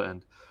Matt Dumba?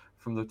 And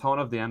from the tone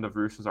of the end of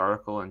Russo's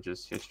article and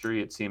just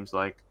history, it seems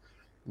like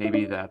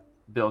maybe that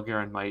Bill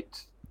Guerin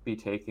might be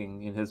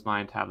taking in his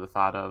mind to have the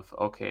thought of,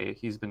 okay,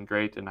 he's been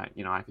great and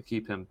I could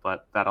keep him,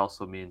 but that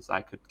also means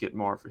I could get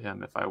more for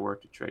him if I were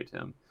to trade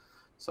him.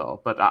 So,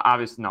 but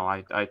obviously,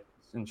 no,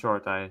 in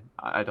short, I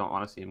don't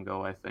want to see him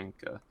go. I think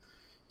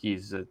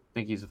he's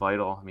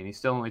vital. I mean, he's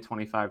still only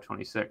 25,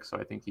 26, so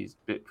I think he's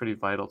pretty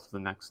vital to the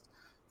next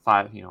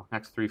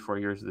 3-4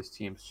 years of this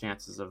team's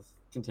chances of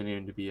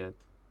continuing to be a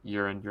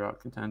year in, year out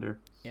contender.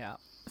 Yeah.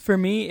 For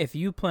me, if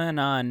you plan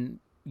on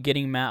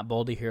getting Matt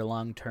Boldy here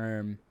long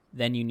term,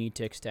 then you need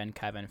to extend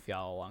Kevin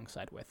Fiala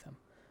alongside with him.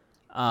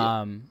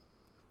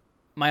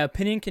 My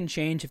opinion can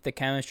change if the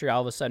chemistry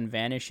all of a sudden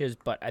vanishes,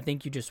 but I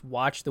think you just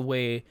watch the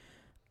way,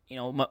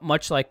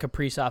 much like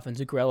Kaprizov and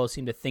Zuccarello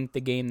seem to think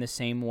the game the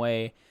same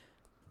way,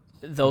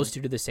 those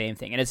two do the same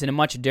thing. And it's in a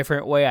much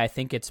different way. I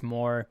think it's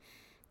more,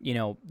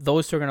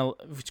 those two are going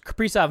to,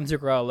 Kaprizov and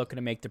Zuccarello are looking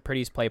to make the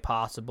prettiest play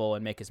possible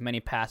and make as many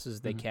passes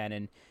as they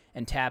can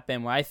and tap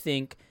in, where I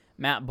think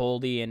Matt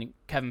Boldy and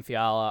Kevin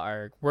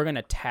Fiala we're going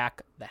to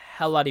tack the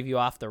hell out of you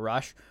off the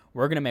rush.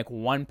 We're going to make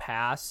one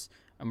pass,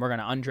 and we're going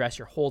to undress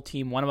your whole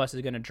team. One of us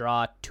is going to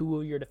draw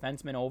 2 of your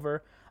defensemen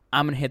over.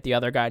 I'm going to hit the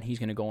other guy, and he's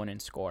going to go in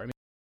and score.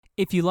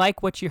 If you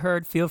like what you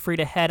heard, feel free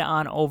to head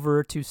on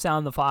over to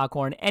Sound the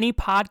Foghorn. Any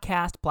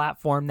podcast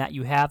platform that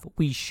you have,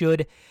 we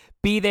should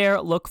be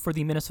there. Look for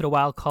the Minnesota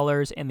Wild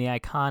colors and the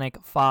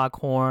iconic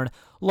Foghorn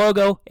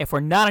logo. If we're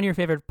not on your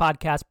favorite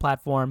podcast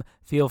platform,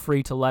 feel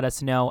free to let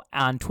us know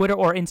on Twitter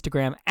or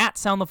Instagram at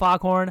Sound the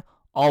Foghorn,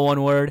 all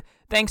one word.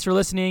 Thanks for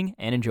listening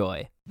and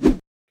enjoy.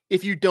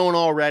 If you don't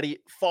already,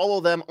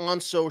 follow them on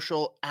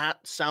social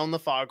at Sound the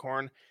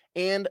Foghorn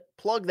and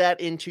plug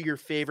that into your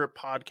favorite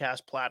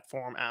podcast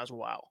platform as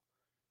well.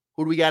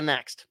 Who do we got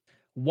next?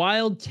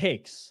 Wild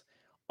Takes.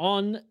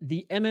 On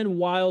the MN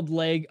Wild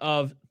leg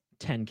of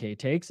 10K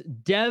Takes,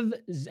 Dev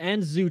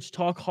and Zooch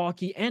talk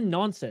hockey and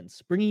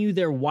nonsense, bringing you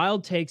their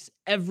wild takes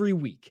every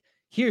week.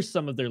 Here's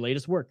some of their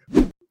latest work.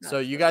 So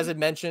you guys had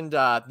mentioned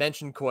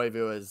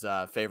Koivu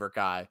as favorite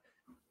guy.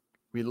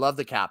 We love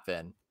the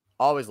Capfin.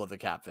 Always love the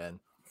Capfin.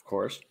 Of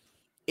course.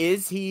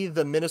 Is he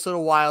the Minnesota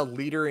Wild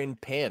leader in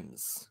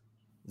PIMS?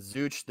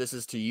 Zooch, this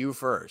is to you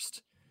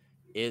first.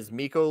 Is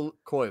Mikko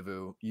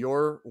Koivu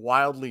your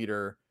Wild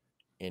leader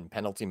in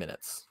penalty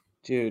minutes?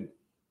 Dude,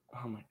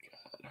 oh my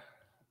God.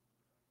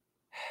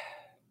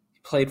 He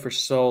played for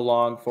so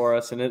long for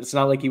us, and it's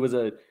not like he was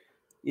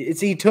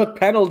he took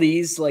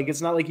penalties. Like,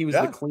 it's not like he was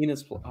the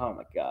cleanest. Oh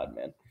my God,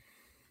 man.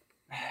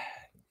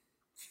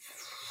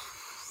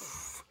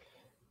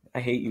 I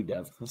hate you,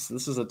 Dev. This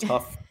is a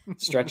tough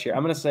stretch here.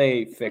 I'm going to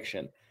say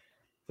fiction.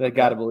 I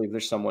got to believe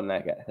there's someone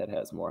that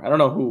has more. I don't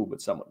know who,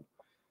 but someone.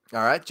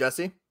 All right,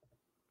 Jesse.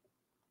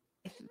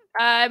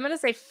 I'm going to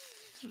say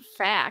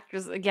fact,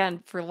 just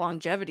again, for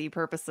longevity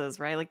purposes,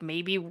 right? Like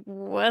maybe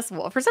Wes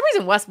Walls. For some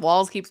reason, Wes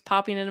Walls keeps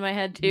popping into my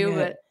head too,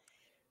 but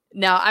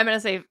no,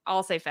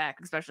 I'll say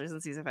fact, especially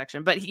since he's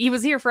affection. But he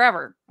was here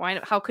forever. Why?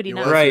 How could he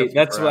not? Right.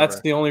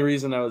 That's the only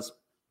reason I was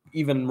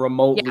even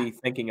remotely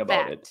thinking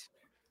about it.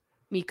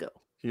 Mikko.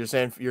 You're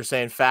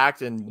saying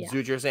fact, and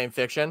Zooch, you're saying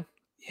fiction?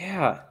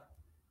 Yeah.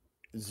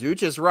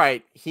 Zooch is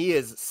right. He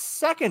is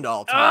second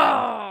all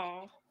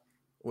time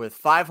with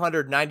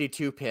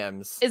 592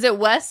 PIMs. Is it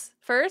Wes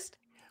first?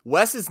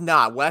 Wes is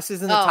not. Wes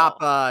is in the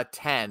top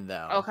 10,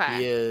 though. Okay.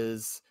 He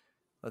is,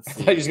 let's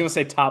see. I thought he was going to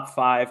say top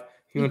 5.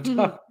 He went top,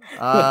 in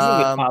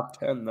the top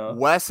 10, though.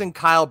 Wes and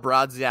Kyle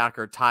Brodziak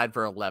are tied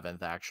for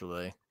 11th,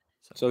 actually.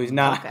 So he's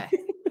not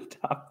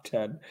top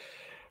 10.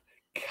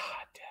 God.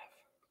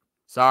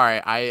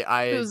 Sorry,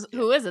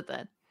 who is it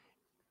then?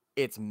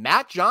 It's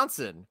Matt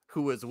Johnson,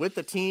 who was with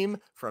the team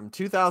from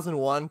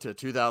 2001 to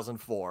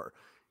 2004.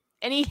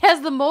 And he has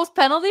the most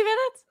penalty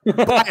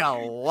minutes? By a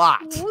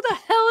lot. Who the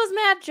hell is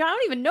Matt Johnson? I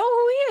don't even know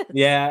who he is.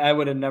 Yeah, I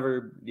would have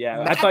never.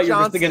 Yeah, I thought you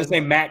were going to say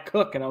Matt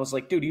Cook, and I was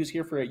like, dude, he was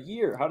here for a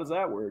year. How does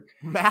that work?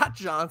 Matt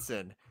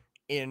Johnson,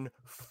 in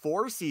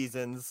 4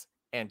 seasons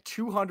and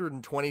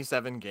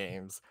 227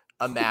 games,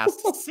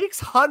 amassed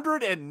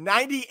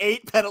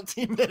 698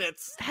 penalty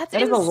minutes. That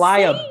is a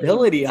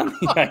liability on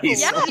the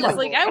ice. Yeah,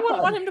 like I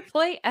wouldn't want him to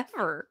play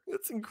ever.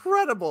 It's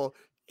incredible.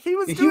 He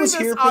was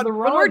here for the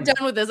run. When we're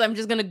done with this, I'm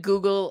just gonna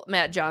Google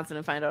Matt Johnson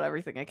and find out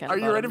everything I can. Are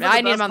you ready for I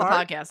the need him best on the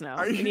part? podcast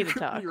now. We need to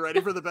talk. You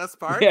ready for the best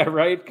part? Yeah,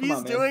 right. Come He's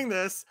on, man. doing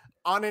this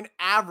on an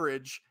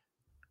average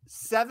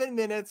 7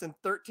 minutes and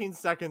 13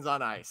 seconds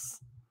on ice.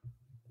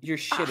 You're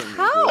shitting me.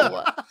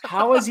 How?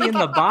 How is he in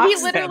the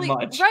box that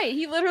much? Right.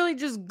 He literally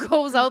just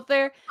goes out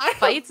there,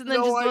 fights, and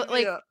then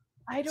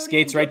I don't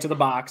skates right to the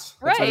box.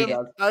 That's right.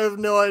 I have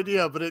no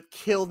idea, but it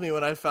killed me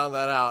when I found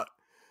that out.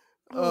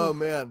 Oh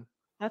man.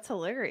 That's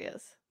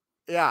hilarious.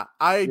 Yeah,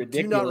 I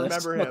do not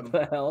remember him. What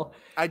the hell?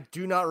 I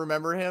do not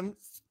remember him.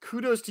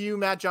 Kudos to you,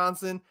 Matt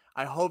Johnson.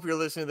 I hope you're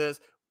listening to this.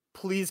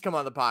 Please come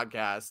on the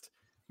podcast.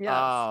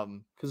 Yeah.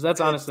 Because that's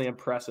honestly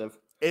impressive.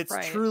 It's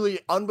truly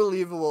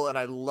unbelievable, and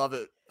I love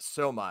it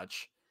so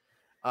much.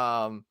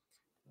 My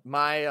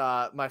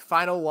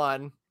final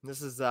one.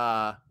 This is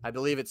I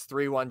believe it's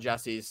 3-1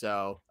 Jesse.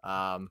 So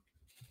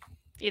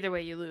either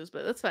way you lose,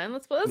 but that's fine.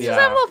 Let's just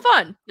have a little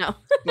fun. No.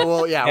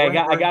 Well, yeah.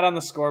 I got on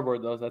the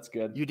scoreboard though. That's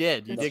good. You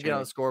did. You did get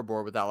on the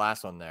scoreboard with that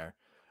last one there.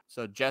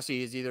 So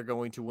Jesse is either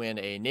going to win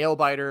a nail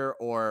biter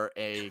or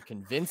a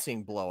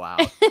convincing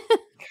blowout.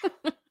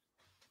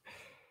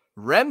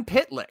 Rem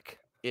Pitlick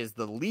is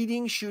the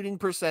leading shooting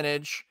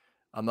percentage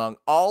among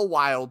all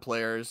Wild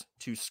players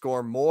to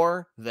score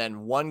more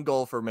than 1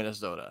 goal for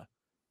Minnesota.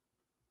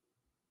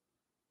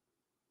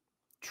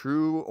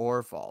 True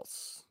or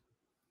false?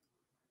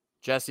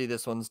 Jesse,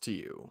 this one's to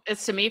you.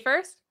 It's to me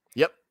first?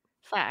 Yep.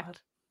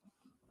 Fact.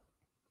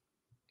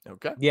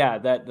 Okay. Yeah,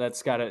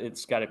 it's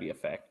gotta be a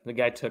fact. The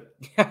guy took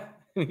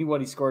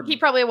what he scored. He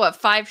probably had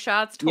 5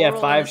 shots total. Yeah,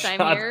 5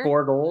 shots,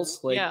 4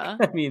 goals. Like, yeah.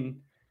 I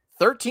mean,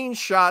 13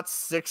 shots,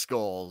 6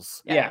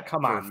 goals. Yeah,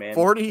 come on, man.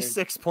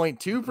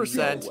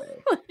 46.2%. No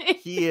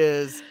He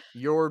is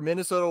your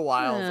Minnesota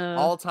Wild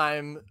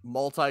all-time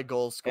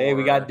multi-goal scorer. Hey,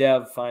 we got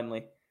Dev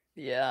finally.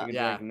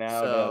 Yeah.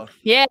 Now, so,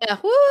 yeah.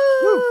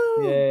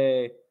 Woo!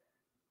 Yay.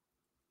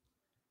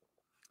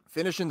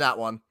 finishing that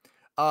one.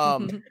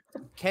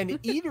 Can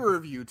either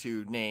of you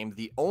two name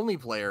the only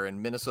player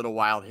in Minnesota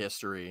Wild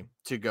history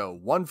to go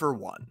 1 for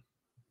 1?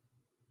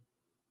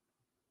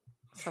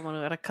 Someone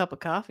who had a cup of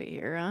coffee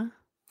here, huh?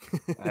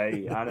 I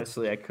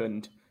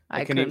couldn't.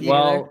 I couldn't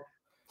Well, either.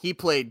 He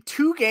played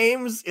 2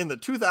 games in the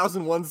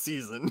 2001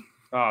 season.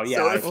 Oh yeah.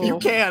 So if you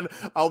can,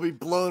 I'll be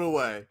blown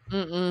away.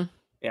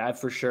 Yeah,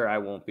 for sure I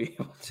won't be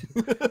able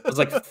to. I was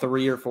like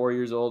 3 or 4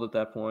 years old at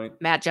that point.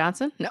 Matt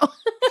Johnson? No.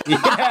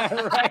 Yeah,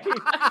 right.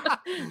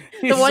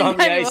 The one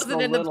guy who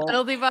wasn't in the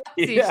penalty box,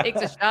 he Yeah.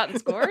 takes a shot and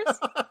scores.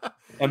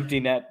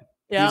 Empty net.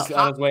 Yeah. He's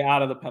on his way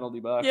out of the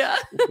penalty box. Yeah.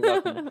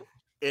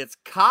 It's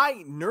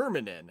Kai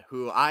Nurminen,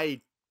 who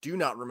I do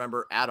not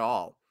remember at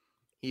all.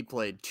 He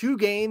played 2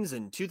 games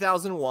in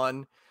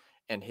 2001,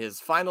 and his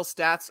final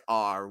stats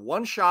are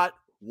 1 shot,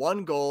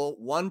 1 goal,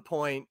 1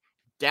 point,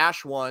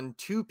 -1,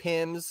 2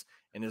 PIMs,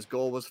 and his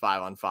goal was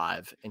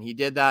 5-on-5. And he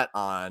did that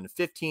on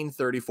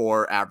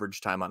 15:34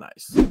 average time on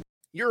ice.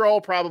 You're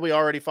all probably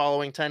already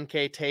following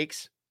 10K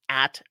Takes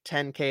at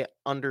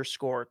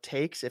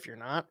 10K_takes if you're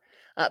not.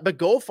 But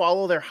go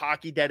follow their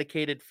hockey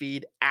dedicated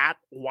feed at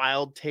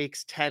Wild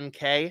Takes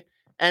 10K.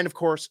 And of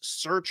course,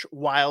 search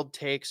Wild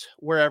Takes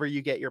wherever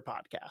you get your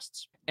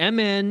podcasts.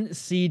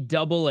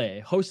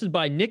 MNCAA, hosted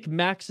by Nick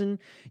Maxon,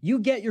 you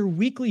get your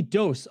weekly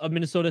dose of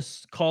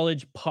Minnesota's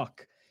college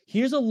puck.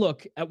 Here's a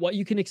look at what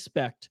you can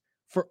expect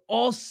for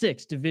all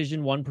 6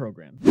 Division I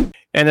programs.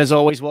 And as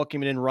always,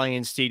 welcoming in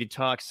Ryan Steed to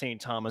talk St.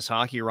 Thomas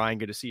hockey. Ryan,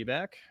 good to see you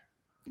back.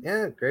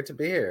 Yeah, great to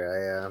be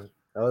here.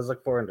 I always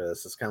look forward to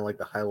this. It's kind of like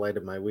the highlight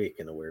of my week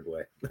in a weird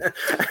way.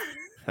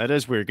 That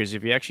is weird because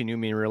if you actually knew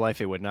me in real life,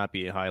 it would not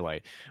be a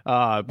highlight.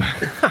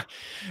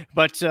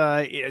 But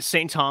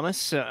St.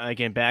 Thomas,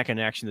 again, back in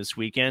action this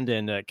weekend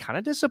and kind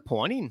of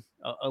disappointing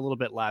a little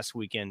bit last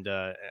weekend.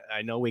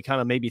 I know we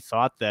kind of maybe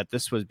thought that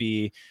this would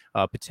be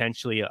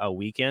potentially a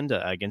weekend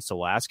against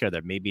Alaska,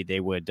 that maybe they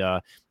would,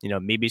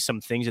 maybe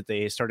some things that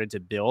they started to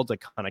build to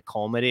kind of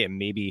culminate and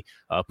maybe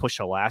push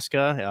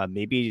Alaska,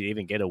 maybe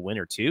even get a win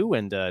or two,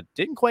 and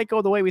didn't quite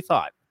go the way we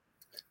thought.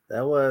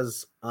 That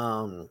was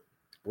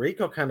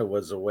Rico kind of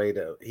was a way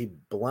to, he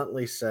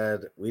bluntly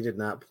said, we did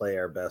not play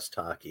our best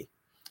hockey,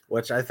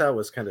 which I thought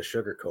was kind of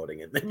sugarcoating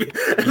it maybe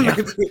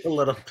a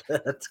little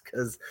bit,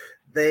 because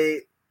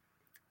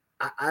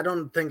I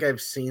don't think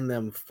I've seen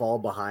them fall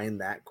behind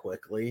that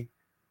quickly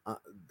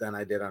than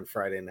I did on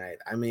Friday night.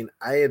 I mean,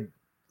 I had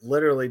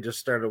literally just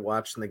started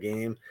watching the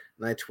game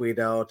and I tweet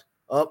out,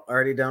 oh,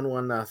 already down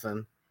 1-0.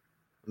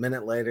 A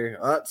minute later,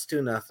 oh, it's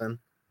 2-0.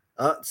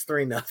 Oh, it's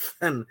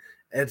 3-0.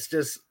 It's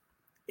just,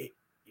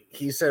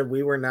 he said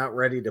we were not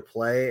ready to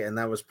play, and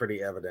that was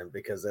pretty evident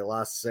because they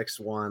lost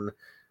 6-1.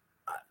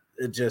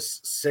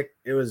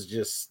 It was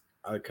just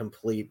a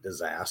complete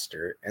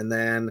disaster. And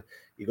then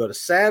you go to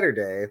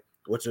Saturday,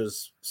 which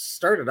was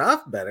started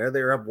off better.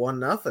 They were up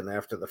 1-0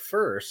 after the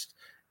first,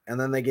 and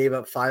then they gave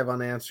up 5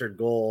 unanswered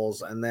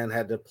goals and then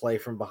had to play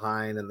from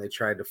behind, and they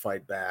tried to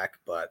fight back.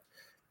 But,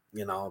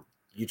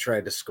 you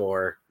tried to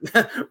score,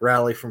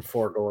 rally from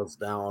 4 goals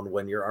down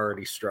when you're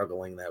already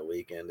struggling that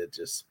weekend. It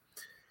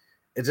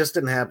just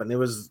didn't happen. It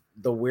was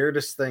the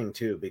weirdest thing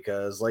too,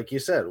 because like you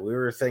said, we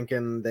were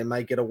thinking they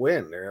might get a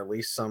win or at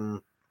least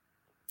some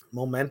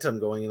momentum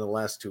going in the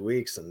last 2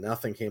 weeks, and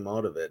nothing came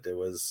out of it. It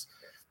was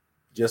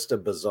just a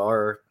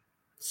bizarre,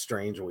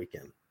 strange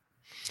weekend.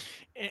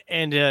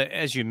 And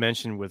as you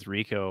mentioned with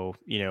Rico,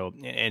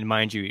 and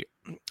mind you,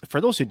 for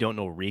those who don't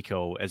know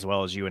Rico as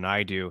well as you and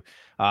I do,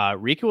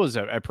 Rico is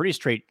a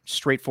pretty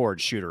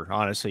straightforward shooter,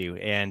 honestly.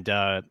 And,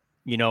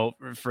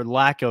 for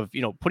lack of,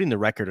 putting the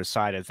record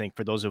aside, I think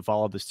for those who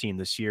followed this team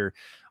this year,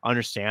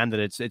 understand that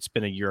it's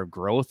been a year of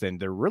growth, and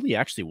there really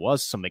actually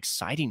was some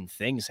exciting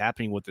things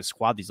happening with the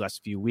squad these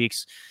last few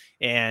weeks.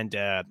 And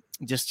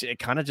it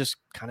kind of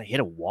hit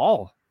a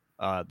wall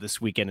this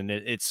weekend. And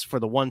it's for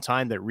the one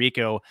time that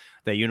Rico,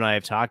 that you and I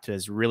have talked to,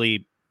 has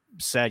really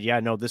said, yeah,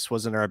 no, this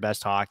wasn't our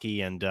best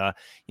hockey. And,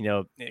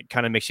 it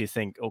kind of makes you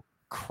think, oh,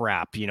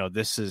 crap,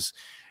 this is,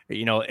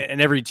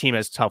 and every team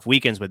has tough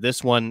weekends, but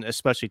this one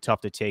especially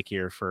tough to take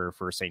here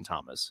for St.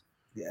 Thomas.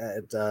 Yeah,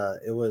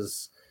 it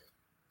was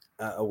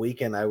a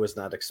weekend I was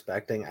not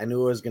expecting. I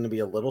knew it was going to be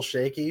a little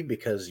shaky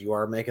because you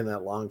are making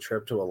that long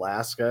trip to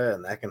Alaska,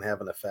 and that can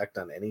have an effect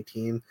on any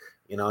team.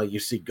 You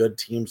see good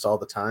teams all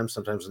the time,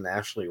 sometimes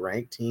nationally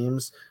ranked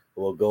teams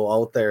who will go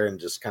out there and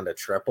just kind of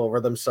trip over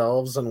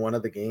themselves in one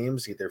of the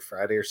games, either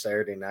Friday or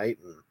Saturday night,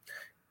 and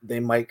they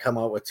might come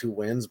out with 2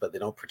 wins, but they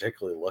don't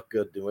particularly look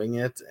good doing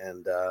it.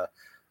 And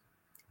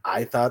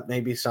I thought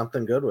maybe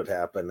something good would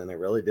happen, and it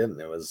really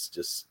didn't. It was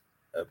just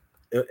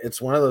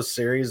it's one of those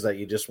series that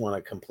you just want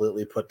to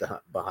completely put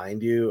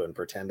behind you and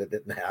pretend it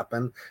didn't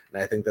happen.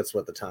 And I think that's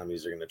what the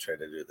Tommies are going to try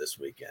to do this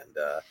weekend.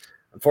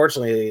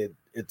 Unfortunately,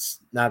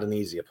 it's not an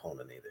easy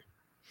opponent either.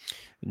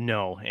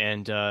 No,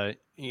 and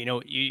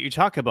you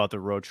talk about the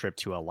road trip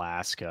to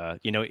Alaska.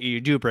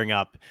 You do bring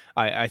up,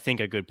 I think,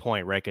 a good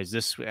point, right? Because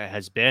this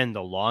has been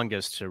the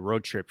longest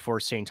road trip for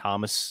St.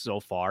 Thomas so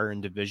far in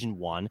Division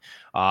One.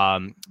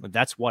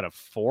 That's what, a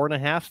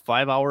 4.5,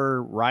 5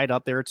 hour ride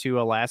up there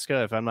to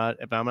Alaska, if I'm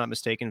not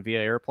mistaken, via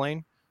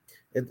airplane.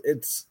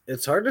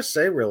 It's hard to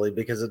say really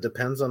because it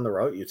depends on the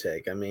route you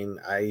take. I mean,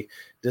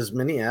 does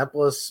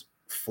Minneapolis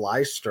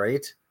fly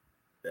straight?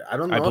 I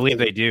don't know. I believe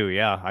they do.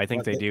 Yeah, I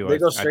think they do. They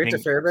go straight to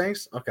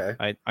Fairbanks. Okay,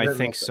 I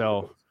think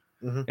so.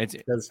 Mm-hmm.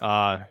 It's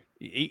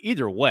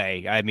either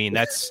way. I mean,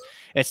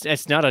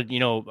 it's not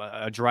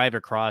a drive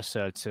across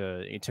to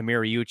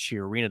Mariucci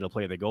Arena to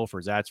play the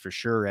Gophers. That's for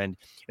sure. And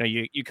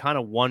you kind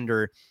of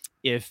wonder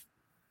if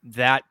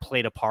that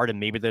played a part in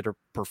maybe their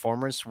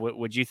performance.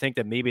 Would you think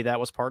that maybe that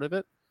was part of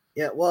it?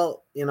 Yeah,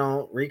 well,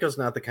 Rico's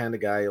not the kind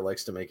of guy who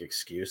likes to make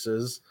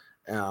excuses.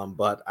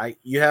 But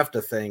you have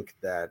to think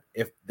that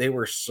if they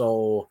were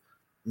so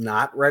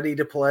not ready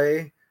to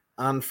play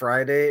on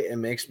Friday, it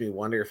makes me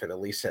wonder if it at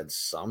least had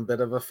some bit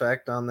of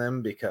effect on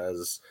them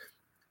because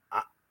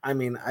I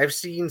mean, I've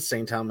seen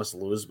St. Thomas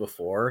lose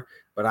before,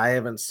 but I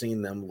haven't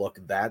seen them look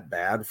that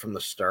bad from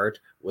the start,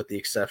 with the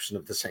exception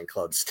of the St.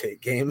 Cloud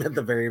State game at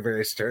the very,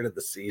 very start of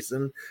the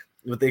season.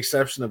 With the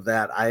exception of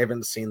that, I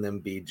haven't seen them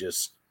be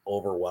just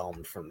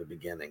overwhelmed from the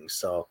beginning.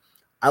 So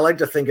I like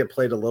to think it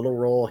played a little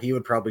role. He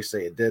would probably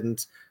say it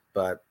didn't,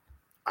 but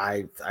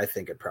I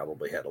think it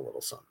probably had a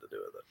little something to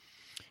do with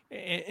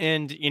it.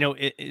 And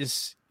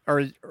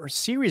are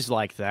series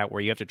like that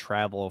where you have to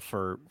travel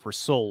for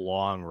so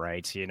long,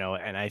 right? And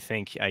I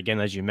think, again,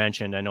 as you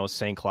mentioned, I know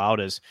St. Cloud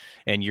has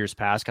in years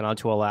past gone on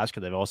to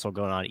Alaska. They've also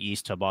gone on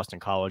east to Boston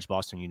College,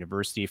 Boston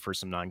University for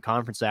some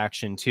non-conference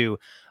action too.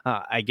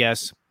 I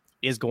guess,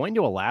 is going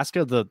to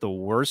Alaska the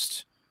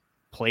worst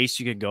place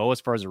you could go as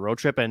far as a road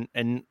trip?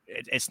 And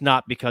it's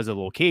not because of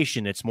the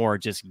location, it's more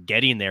just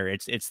getting there.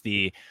 It's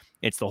the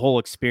whole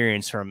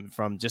experience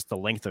from just the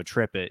length of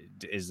trip.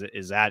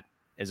 Is that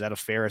a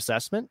fair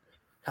assessment?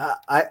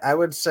 I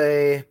would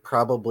say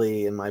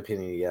probably, in my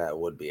opinion, yeah, it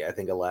would be. I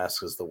think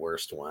Alaska's the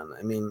worst one.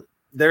 I mean,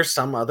 there's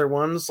some other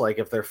ones, like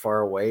if they're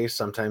far away,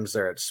 sometimes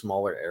they're at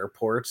smaller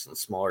airports and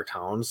smaller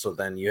towns. So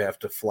then you have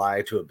to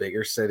fly to a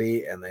bigger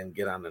city and then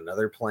get on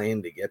another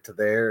plane to get to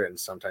there, and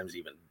sometimes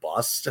even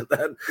bus to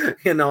that,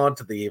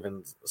 to the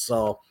even.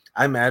 So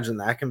I imagine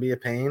that can be a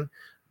pain.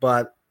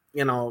 But,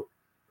 a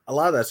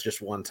lot of that's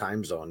just one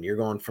time zone. You're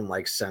going from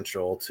like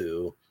Central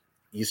to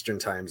Eastern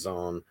time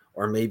zone,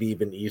 or maybe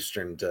even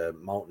Eastern to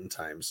Mountain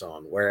time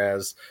zone.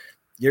 Whereas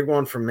you're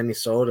going from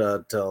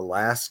Minnesota to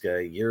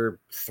Alaska, you're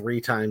 3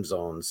 time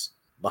zones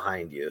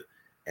behind you.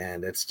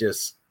 And it's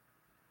just,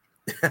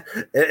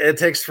 it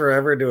takes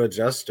forever to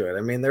adjust to it.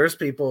 I mean, there's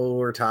people who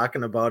were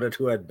talking about it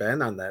who had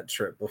been on that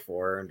trip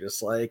before, and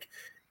just like,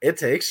 it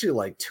takes you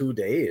like 2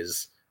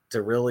 days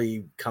to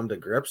really come to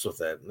grips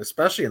with it. And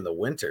especially in the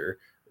winter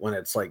when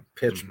it's like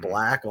pitch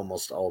black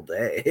almost all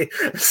day.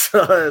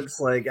 So it's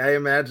like, I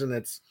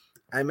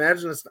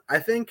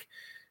think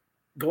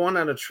going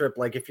on a trip,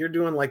 like if you're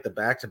doing like the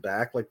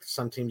back-to-back, like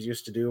some teams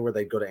used to do, where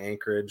they'd go to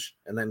Anchorage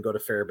and then go to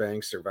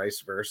Fairbanks or vice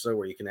versa,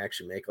 where you can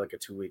actually make like a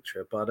 2-week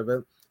trip out of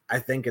it, I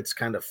think it's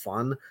kind of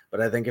fun.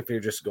 But I think if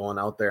you're just going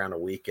out there on a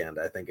weekend,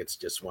 I think it's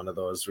just one of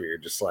those where you're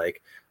just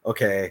like,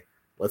 okay,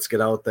 let's get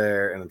out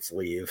there and let's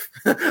leave.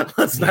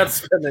 Let's not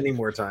spend any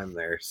more time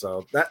there.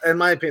 So that, in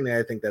my opinion,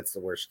 I think that's the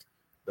worst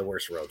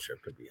road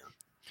trip to be on.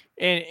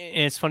 And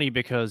it's funny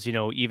because,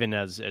 even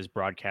as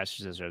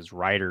broadcasters, as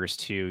writers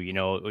too,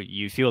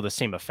 you feel the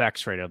same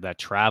effects, right, of that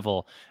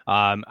travel.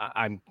 I'm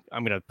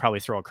going to probably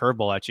throw a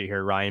curveball at you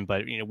here, Ryan,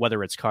 but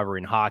whether it's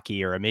covering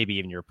hockey or maybe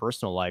even your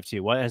personal life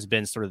too, what has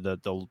been sort of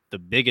the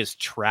biggest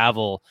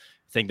travel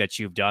thing that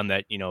you've done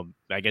that,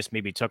 I guess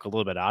maybe took a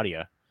little bit out of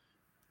you?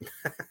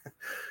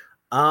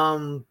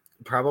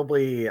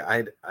 Probably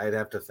I'd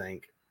have to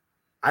think.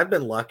 I've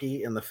been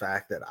lucky in the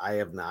fact that I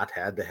have not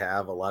had to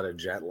have a lot of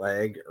jet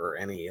lag or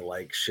any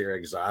like sheer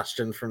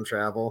exhaustion from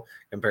travel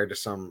compared to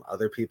some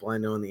other people I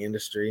know in the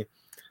industry.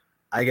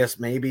 I guess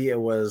maybe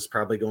it was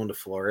probably going to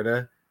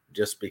Florida,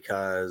 just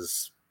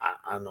because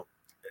I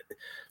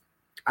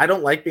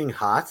don't like being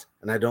hot,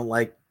 and I don't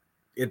like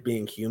it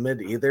being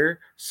humid either.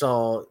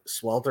 So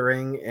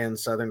sweltering in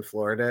southern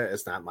Florida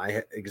is not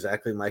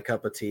exactly my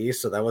cup of tea.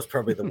 So that was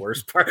probably the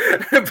worst part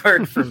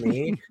for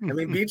me. I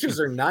mean,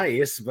 beaches are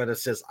nice, but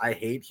it's just, I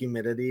hate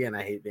humidity and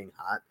I hate being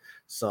hot.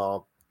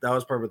 So that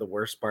was probably the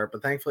worst part.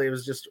 But thankfully it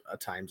was just a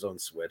time zone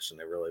switch and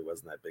it really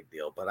wasn't that big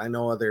deal. But I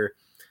know other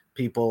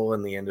people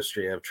in the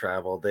industry have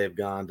traveled. They've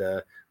gone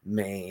to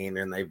Maine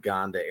and they've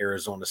gone to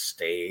Arizona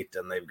State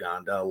and they've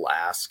gone to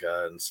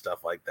Alaska and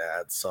stuff like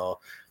that. So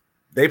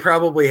they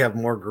probably have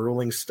more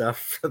grueling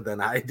stuff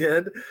than I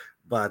did,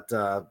 but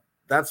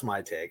that's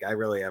my take. I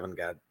really haven't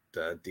got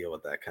to deal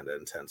with that kind of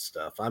intense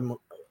stuff. Do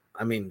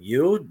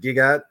you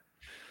got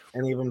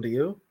any of them to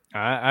you?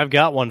 I've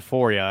got one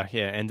for you.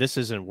 Yeah, and this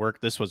isn't work.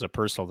 This was a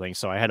personal thing.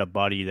 So I had a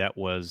buddy that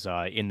was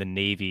in the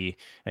Navy,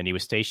 and he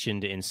was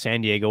stationed in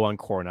San Diego on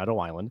Coronado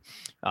Island.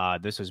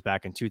 This was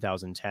back in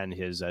 2010.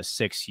 His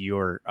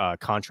 6-year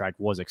contract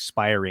was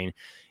expiring,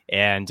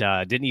 and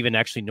didn't even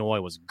actually know I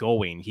was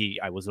going.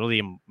 I was literally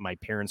in my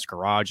parents'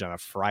 garage on a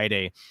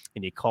Friday,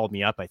 and he called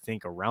me up, I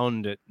think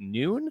around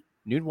noon,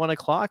 1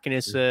 o'clock, and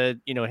he said,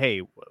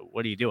 hey,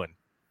 what are you doing?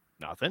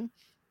 Nothing.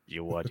 Do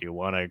you want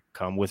to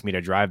come with me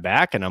to drive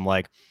back? And I'm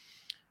like,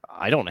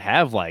 I don't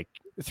have like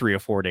 3 or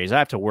 4 days. I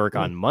have to work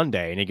on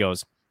Monday. And he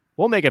goes,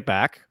 we'll make it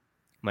back.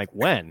 I'm like,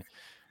 when?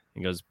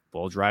 He goes,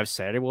 we'll drive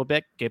Saturday. We'll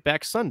get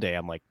back Sunday.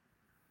 I'm like,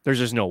 there's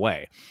just no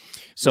way.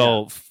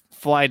 So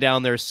fly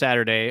down there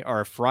Saturday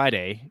or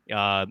Friday.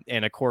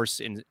 And of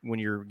course, when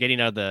you're getting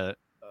out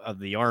of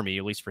the Army,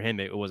 at least for him,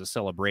 it was a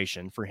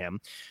celebration for him.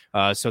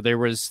 So there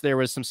was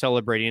some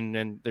celebrating,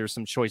 and there's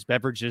some choice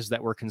beverages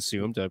that were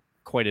consumed,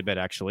 quite a bit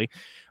actually.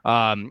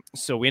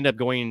 So we end up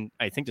going,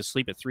 I think, to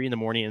sleep at 3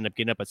 a.m, end up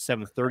getting up at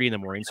 7:30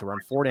 a.m. So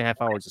around 4.5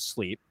 hours of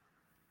sleep.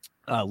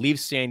 Leave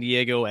San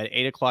Diego at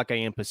 8:00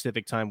 a.m.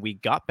 Pacific time. We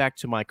got back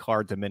to my car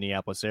at the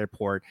Minneapolis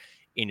airport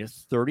in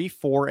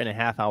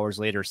 34.5 hours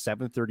later,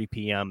 7:30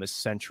 p.m.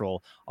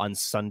 Central on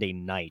Sunday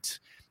night.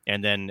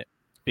 And then,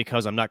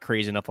 because I'm not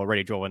crazy enough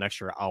already, drove an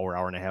extra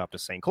hour and a half up to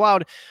St.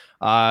 Cloud.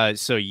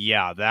 So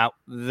yeah,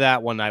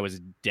 that one, I was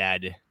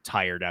dead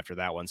tired after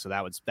that one. So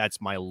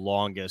that's my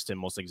longest and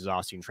most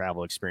exhausting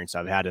travel experience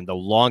I've had. And the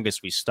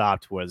longest we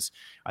stopped was,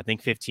 I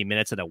think, 15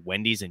 minutes at a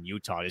Wendy's in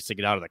Utah just to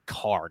get out of the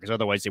car. Because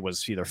otherwise it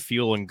was either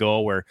fuel and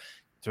go or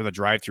through the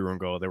drive-through and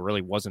go. There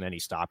really wasn't any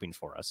stopping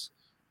for us.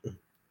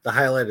 The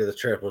highlight of the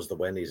trip was the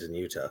Wendy's in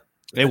Utah.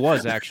 It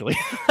was actually.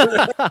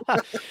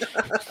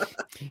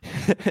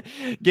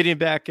 Getting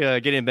back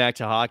to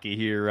hockey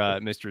here,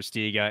 Mr.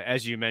 Stieg.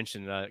 As you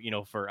mentioned,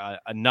 for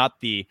not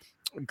the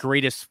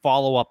greatest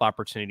follow-up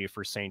opportunity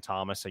for St.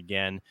 Thomas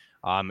again.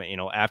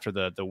 After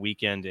the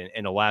weekend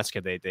in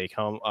Alaska, they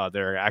come.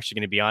 They're actually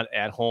going to be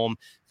at home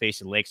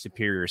facing Lake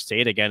Superior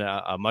State again,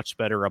 a much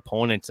better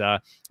opponent.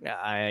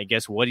 I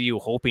guess, what are you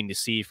hoping to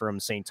see from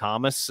St.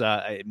 Thomas?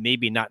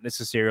 Maybe not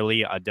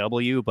necessarily a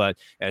W, but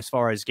as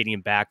far as getting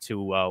back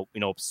to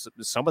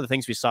some of the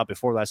things we saw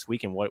before last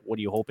weekend, what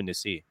are you hoping to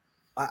see?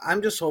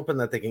 I'm just hoping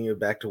that they can get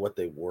back to what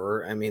they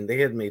were. I mean, they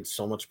had made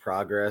so much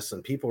progress,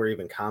 and people were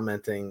even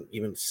commenting,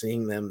 even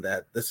seeing them,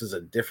 that this is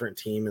a different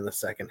team in the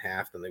second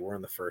half than they were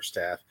in the first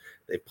half.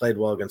 They played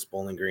well against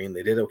Bowling Green.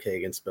 They did okay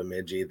against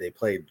Bemidji. They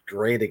played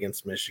great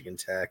against Michigan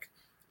Tech,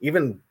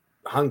 even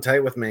hung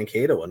tight with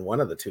Mankato in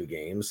one of the 2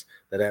 games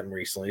that happened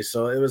recently.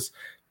 So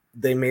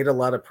they made a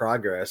lot of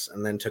progress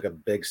and then took a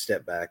big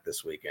step back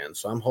this weekend.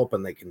 So I'm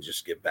hoping they can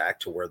just get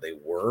back to where they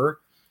were.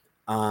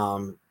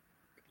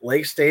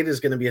 Lake State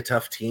is going to be a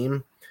tough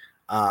team.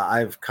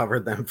 I've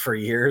covered them for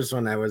years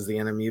when I was the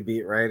NMU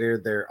beat writer.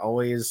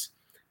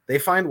 They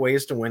find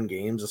ways to win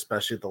games,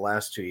 especially the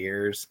last 2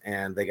 years,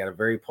 and they got a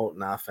very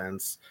potent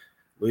offense.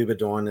 Louis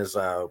Bedouin is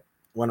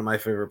one of my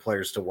favorite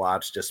players to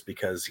watch, just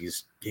because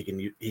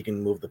he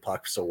can move the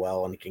puck so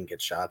well, and he can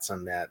get shots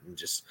on net,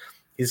 and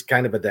he's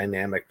kind of a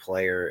dynamic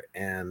player.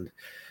 And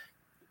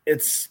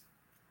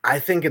I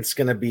think it's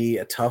going to be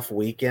a tough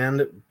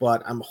weekend,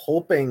 but I'm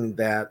hoping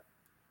that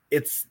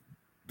it's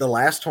the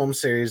last home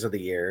series of the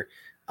year.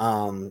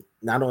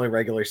 Not only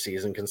regular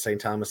season, because St.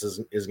 Thomas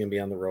is going to be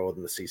on the road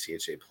in the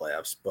CCHA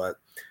playoffs, but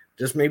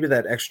just maybe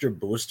that extra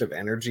boost of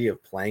energy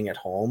of playing at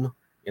home,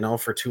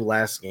 for 2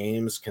 last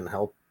games can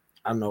help,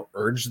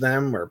 urge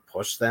them or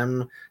push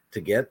them to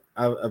get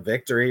a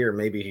victory, or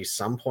maybe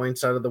some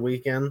points out of the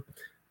weekend.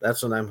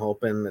 That's what I'm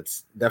hoping.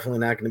 It's definitely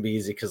not going to be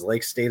easy, because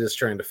Lake State is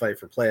trying to fight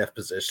for playoff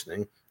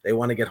positioning. They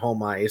want to get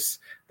home ice.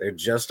 They're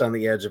just on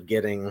the edge of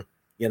getting,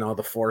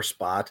 the 4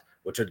 spot,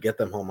 which would get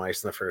them home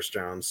ice in the first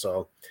round.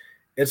 So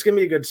it's going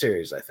to be a good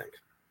series, I think.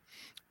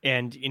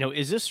 And,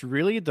 is this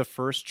really the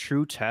first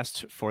true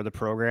test for the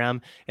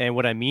program? And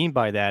what I mean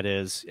by that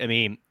is,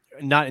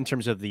 not in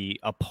terms of the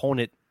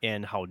opponent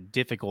and how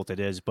difficult it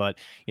is, but,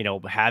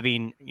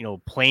 having,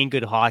 playing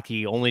good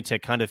hockey only to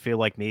kind of feel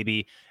like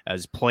maybe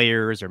as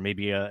players or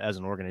maybe as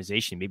an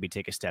organization, maybe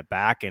take a step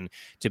back and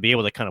to be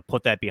able to kind of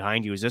put that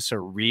behind you. Is this a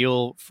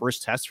real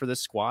first test for this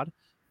squad?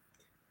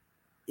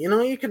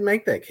 You could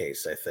make that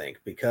case, I think,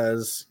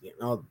 because,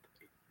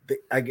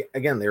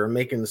 they were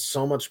making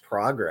so much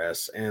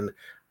progress, and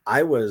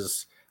I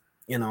was,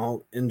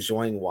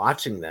 enjoying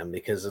watching them,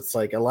 because it's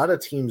like a lot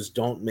of teams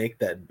don't make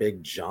that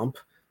big jump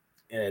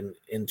in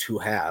 2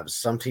 halves.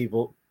 Some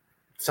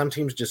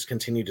teams just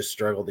continue to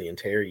struggle the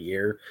entire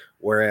year,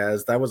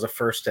 whereas that was a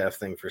first half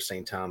thing for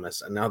St.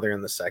 Thomas, and now they're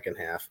in the second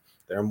half.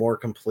 They're a more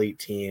complete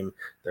team.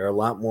 They're a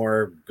lot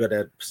more good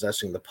at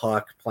possessing the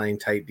puck, playing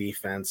tight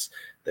defense.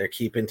 They're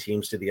keeping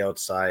teams to the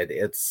outside.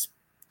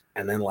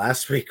 And then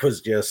last week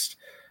was just,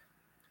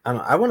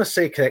 I want to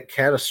say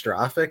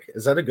catastrophic.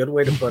 Is that a good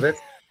way to put it?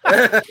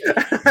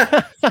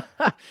 I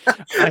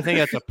think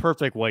that's a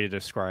perfect way to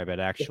describe it,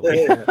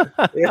 actually.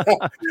 Yeah.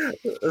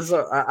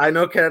 So I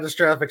know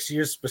Catastrophics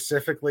used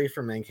specifically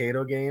for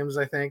Mankato games,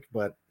 I think,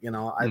 but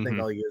I think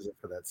I'll use it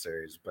for that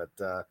series. But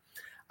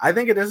I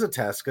think it is a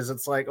test because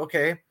it's like,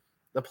 okay,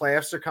 the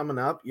playoffs are coming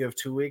up. You have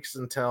 2 weeks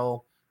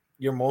until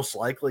you're most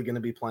likely going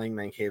to be playing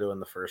Mankato in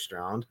the first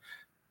round.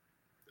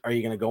 Are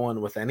you going to go in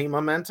with any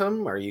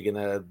momentum? Are you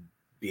going to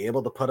be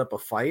able to put up a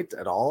fight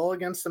at all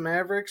against the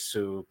Mavericks,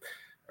 who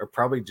are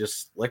probably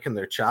just licking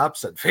their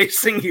chops at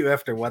facing you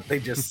after what they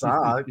just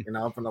saw, up in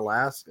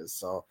Alaska?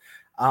 So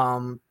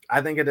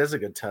I think it is a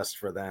good test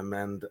for them.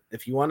 And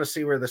if you want to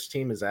see where this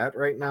team is at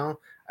right now,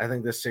 I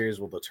think this series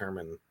will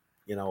determine,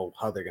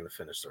 how they're going to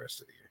finish the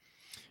rest of the year.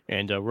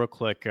 And real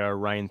quick,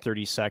 Ryan,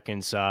 30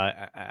 seconds.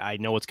 I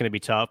know it's going to be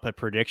tough, but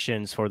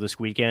predictions for this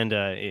weekend,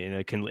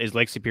 is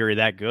Lake Superior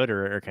that good,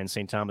 or can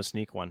St. Thomas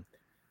sneak one?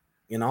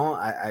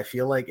 I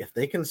feel like if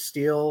they can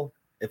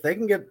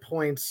get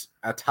points,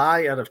 a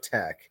tie out of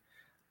Tech,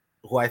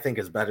 who I think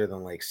is better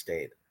than Lake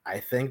State, I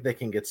think they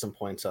can get some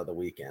points out of the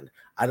weekend.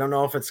 I don't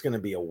know if it's going to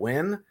be a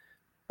win,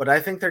 but I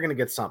think they're going to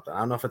get something. I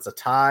don't know if it's a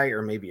tie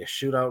or maybe a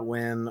shootout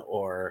win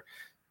or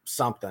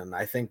something.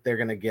 I think they're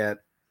going to get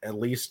at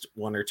least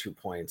 1 or 2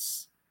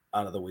 points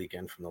out of the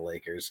weekend from the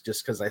Lakers,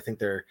 just because I think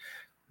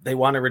they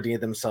want to redeem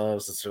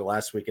themselves. It's their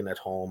last weekend at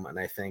home, and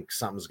I think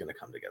something's going to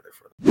come together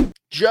for them.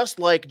 Just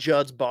like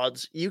Judd's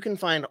Buds, you can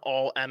find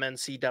all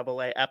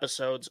MNCAA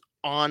episodes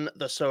on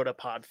the Soda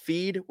Pod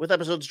feed, with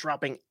episodes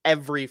dropping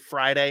every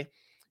Friday.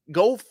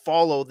 Go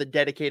follow the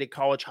dedicated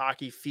college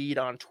hockey feed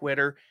on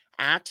Twitter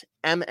at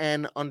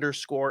MN_NCAA.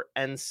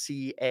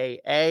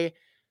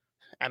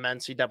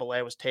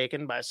 MNCAA was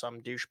taken by some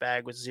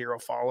douchebag with 0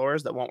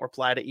 followers that won't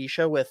reply to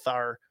Isha with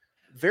our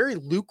very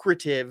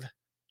lucrative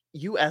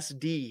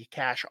USD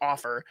cash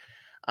offer.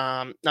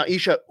 Now,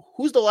 Isha,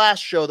 who's the last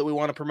show that we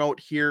want to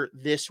promote here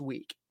this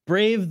week?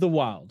 Brave the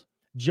Wild.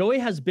 Joey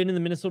has been in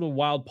the Minnesota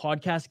Wild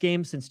podcast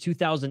game since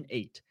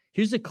 2008.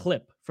 Here's a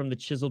clip from the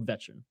chiseled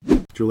veteran.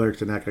 Joel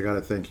Eriksson Ek, I got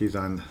to think he's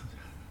on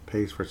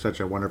pace for such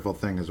a wonderful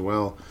thing as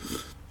well.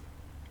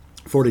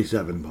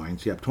 47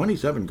 points. Yep,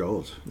 27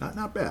 goals.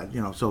 Not bad.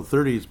 So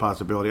 30 is a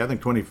possibility. I think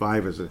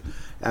 25 is an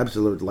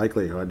absolute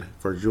likelihood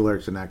for Joel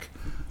Eriksson Ek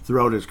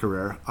throughout his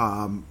career.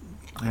 And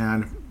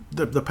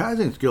the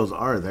passing skills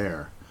are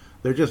there.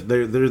 They're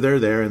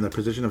there in the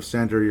position of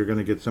center. You're going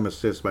to get some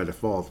assists by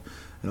default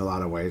in a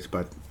lot of ways.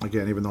 But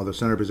again, even though the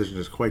center position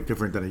is quite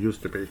different than it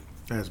used to be,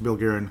 as Bill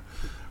Guerin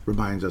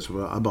reminds us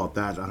about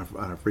that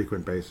on a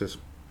frequent basis,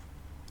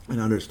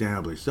 and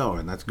understandably so.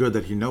 And that's good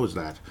that he knows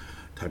that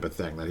type of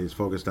thing, that he's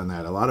focused on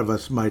that. A lot of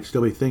us might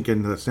still be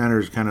thinking the center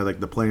is kind of like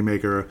the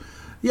playmaker.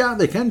 Yeah,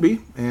 they can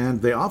be,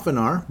 and they often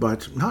are,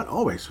 but not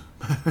always.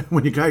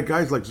 When you got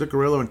guys like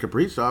Zuccarello and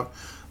Kaprizov,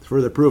 it's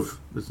further proof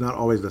it's not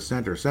always the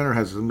center. Center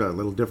has a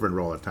little different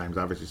role at times.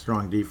 Obviously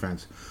strong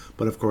defense,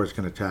 but of course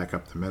can attack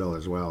up the middle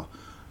as well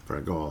for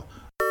a goal.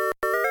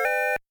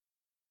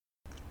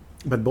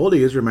 But Boldy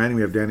is reminding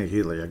me of Danny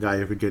Heatley, a guy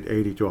who could get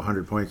 80 to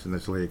 100 points in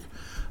this league.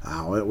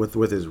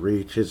 With his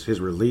reach, his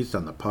release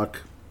on the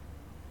puck.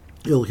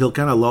 He'll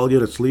kind of lull you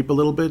to sleep a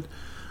little bit,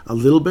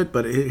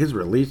 but his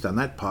release on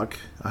that puck,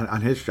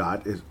 on his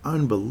shot, is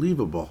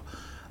unbelievable.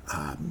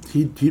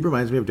 He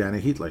reminds me of Danny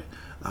Heatley.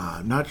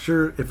 Not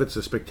sure if it's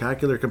a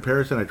spectacular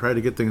comparison. I try to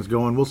get things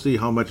going. We'll see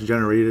how much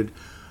generated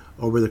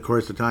over the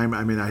course of time.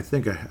 I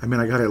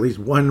got at least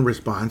one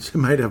response. It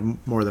might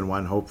have more than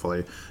one, hopefully.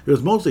 It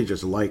was mostly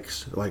just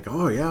likes, like,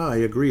 oh yeah, I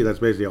agree. That's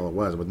basically all it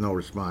was, with no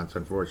response,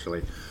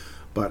 unfortunately.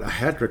 But a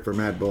hat trick for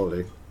Matt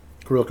Boldy.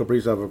 Kirill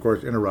Kaprizov, of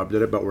course,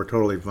 interrupted it, but we're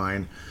totally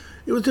fine.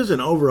 It was just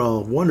an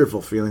overall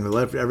wonderful feeling that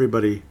left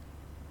everybody.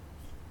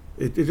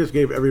 It just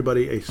gave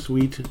everybody a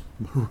sweet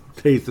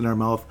taste in our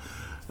mouth,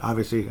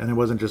 obviously. And it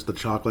wasn't just the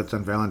chocolates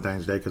on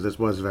Valentine's Day, because this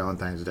was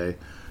Valentine's Day.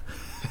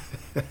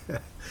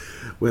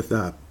 With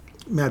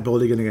Matt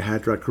Boldy getting a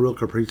hat trick, Kirill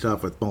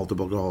Kaprizov with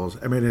multiple goals.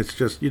 I mean, it's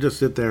just, you just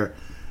sit there,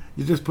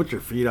 you just put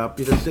your feet up,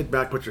 you just sit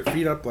back, put your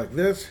feet up like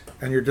this,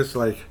 and you're just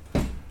like,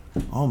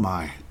 oh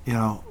my,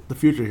 the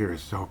future here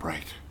is so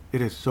bright.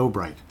 It is so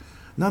bright.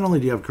 Not only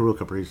do you have Kirill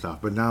Kaprizov,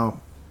 but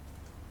now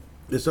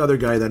this other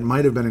guy that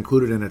might have been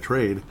included in a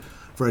trade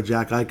for a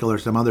Jack Eichel or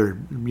some other,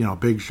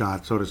 big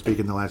shot, so to speak,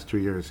 in the last 2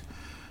 years,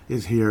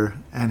 is here,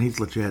 and he's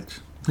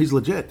legit. He's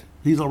legit.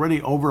 He's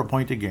already over a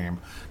point a game,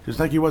 just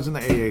like he was in the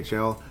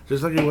AHL,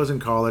 just like he was in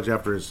college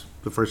after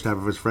the first half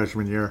of his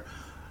freshman year.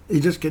 He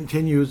just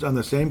continues on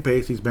the same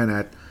pace he's been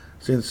at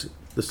since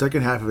the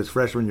second half of his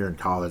freshman year in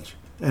college,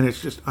 and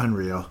it's just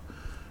unreal.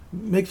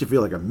 Makes you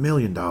feel like $1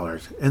 million.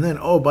 And then,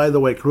 oh, by the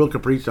way, Kirill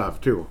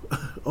Kaprizov, too.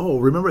 Oh,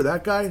 remember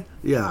that guy?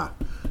 Yeah,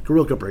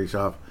 Kirill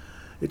Kaprizov.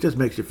 It just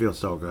makes you feel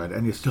so good.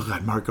 And you still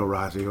got Marco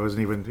Rossi, who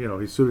wasn't even,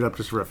 he suited up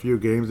just for a few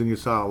games, and you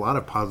saw a lot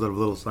of positive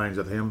little signs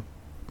of him,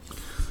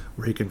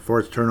 where he can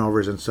force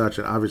turnovers and such,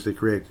 and obviously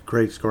create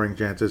great scoring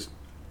chances.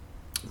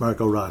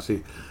 Marco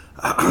Rossi.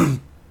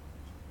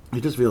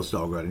 It just feels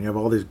so good. And you have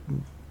all these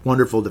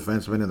wonderful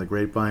defensemen in the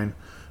grapevine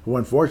who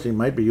unfortunately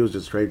might be used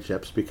as trade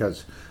chips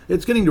because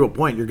it's getting to a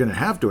point you're going to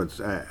have to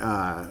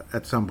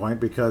at some point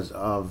because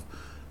of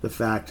the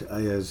fact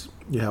is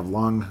you have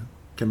long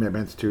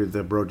commitments to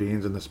the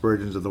Brodins and the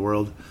Spurgeons of the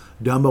world.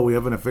 Dumbo we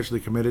haven't officially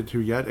committed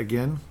to yet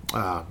again.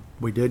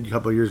 We did a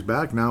couple of years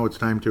back. Now it's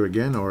time to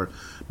again or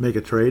make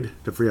a trade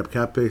to free up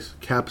cap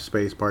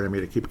space,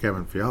 to keep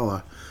Kevin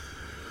Fiala.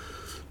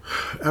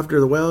 After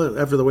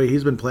the way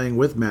he's been playing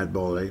with Matt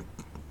Boldy,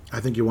 I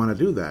think you want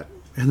to do that.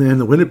 And then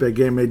the Winnipeg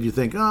game made you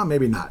think, oh,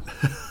 maybe not.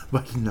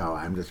 But no,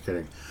 I'm just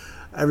kidding.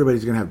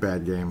 Everybody's going to have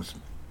bad games.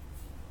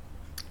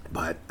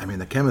 But, I mean,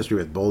 the chemistry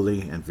with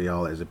Boldy and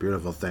Fiala is a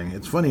beautiful thing.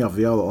 It's funny how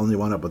Fiala only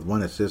wound up with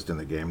 1 assist in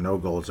the game. No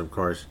goals, of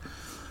course.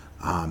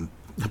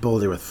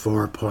 Boldy with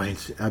 4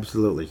 points.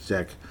 Absolutely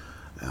sick.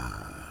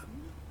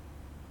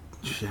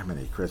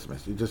 Jiminy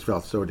Christmas. He just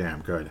felt so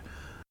damn good.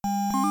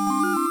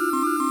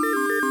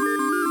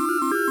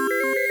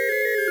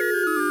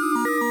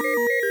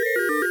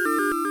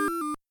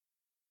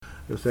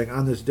 I was saying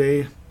on this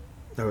day,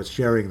 I was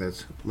sharing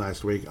this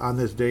last week, on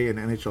this day in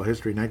NHL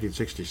history,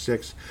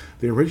 1966,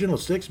 the original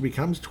 6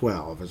 becomes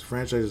 12 as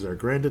franchises are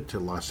granted to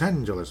Los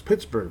Angeles,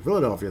 Pittsburgh,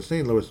 Philadelphia,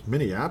 St. Louis,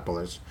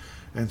 Minneapolis,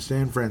 and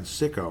San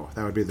Francisco.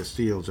 That would be the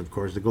Seals, of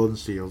course, the Golden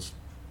Seals,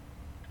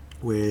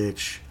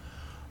 which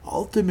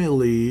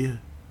ultimately,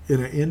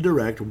 in an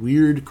indirect,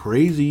 weird,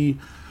 crazy,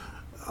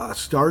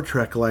 Star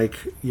Trek I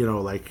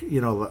don't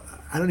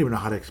even know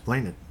how to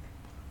explain it,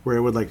 where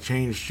it would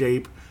change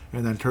shape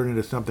and then turn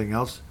into something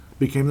else,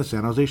 became the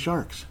San Jose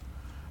Sharks.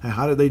 And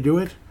how did they do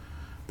it?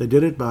 They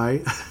did it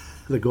by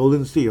the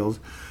Golden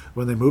Seals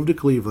when they moved to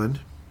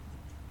Cleveland,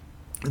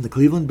 and the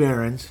Cleveland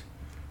Barons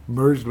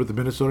merged with the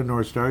Minnesota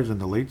North Stars in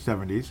the late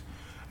 70s,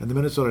 and the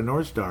Minnesota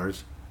North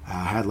Stars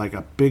had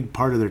a big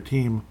part of their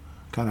team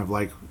kind of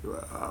what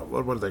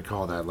do they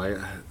call that?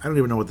 I don't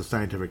even know what the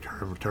scientific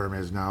term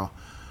is now.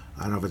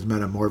 I don't know if it's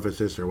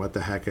metamorphosis or what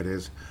the heck it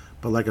is.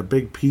 But a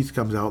big piece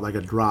comes out,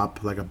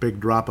 a big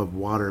drop of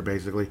water,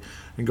 basically,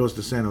 and goes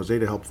to San Jose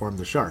to help form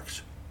the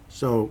Sharks.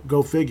 So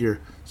go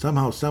figure,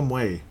 somehow, some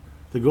way,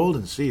 the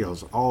Golden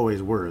Seals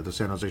always were the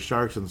San Jose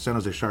Sharks, and the San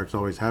Jose Sharks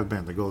always have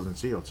been the Golden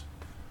Seals.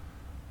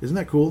 Isn't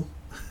that cool?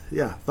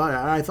 Yeah,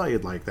 I thought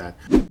you'd like that.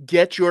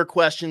 Get your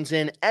questions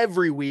in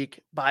every week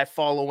by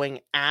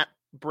following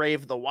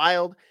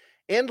 @BraveTheWild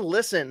and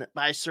listen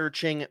by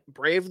searching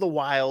Brave the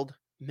Wild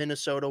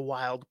Minnesota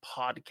Wild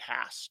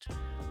podcast.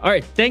 All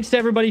right. Thanks to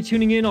everybody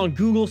tuning in on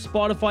Google,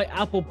 Spotify,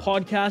 Apple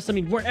Podcasts. I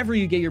mean, wherever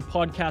you get your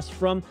podcasts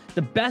from,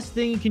 the best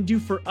thing you can do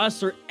for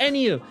us or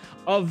any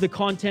of the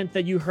content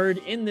that you heard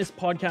in this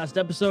podcast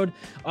episode,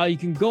 you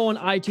can go on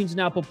iTunes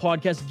and Apple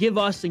Podcasts, give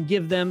us and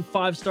give them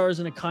 5 stars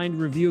and a kind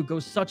review. It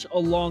goes such a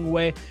long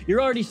way.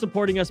 You're already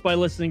supporting us by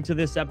listening to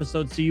this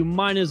episode, so you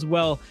might as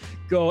well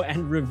go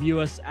and review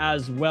us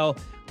as well.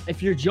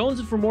 If you're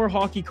jonesing for more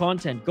hockey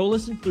content, go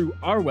listen through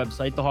our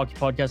website,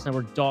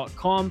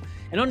 thehockeypodcastnetwork.com.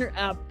 And on your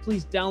app,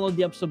 please download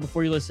the episode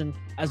before you listen,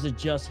 as it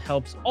just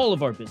helps all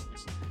of our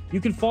business. You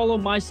can follow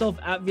myself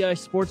at VI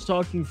Sports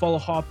Talk. You can follow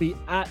Hoppy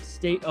at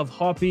State of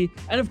Hoppy.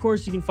 And of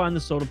course, you can find the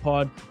Soda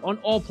Pod on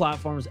all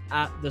platforms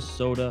at the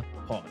Soda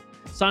Pod.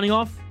 Signing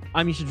off,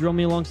 I'm Misha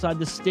Dromi alongside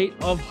the State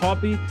of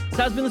Hoppy. This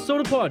has been the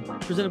Soda Pod,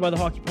 presented by the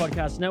Hockey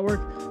Podcast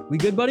Network. We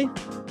good, buddy?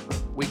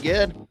 We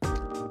good.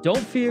 Don't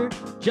fear,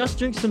 just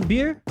drink some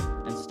beer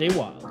and stay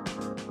wild.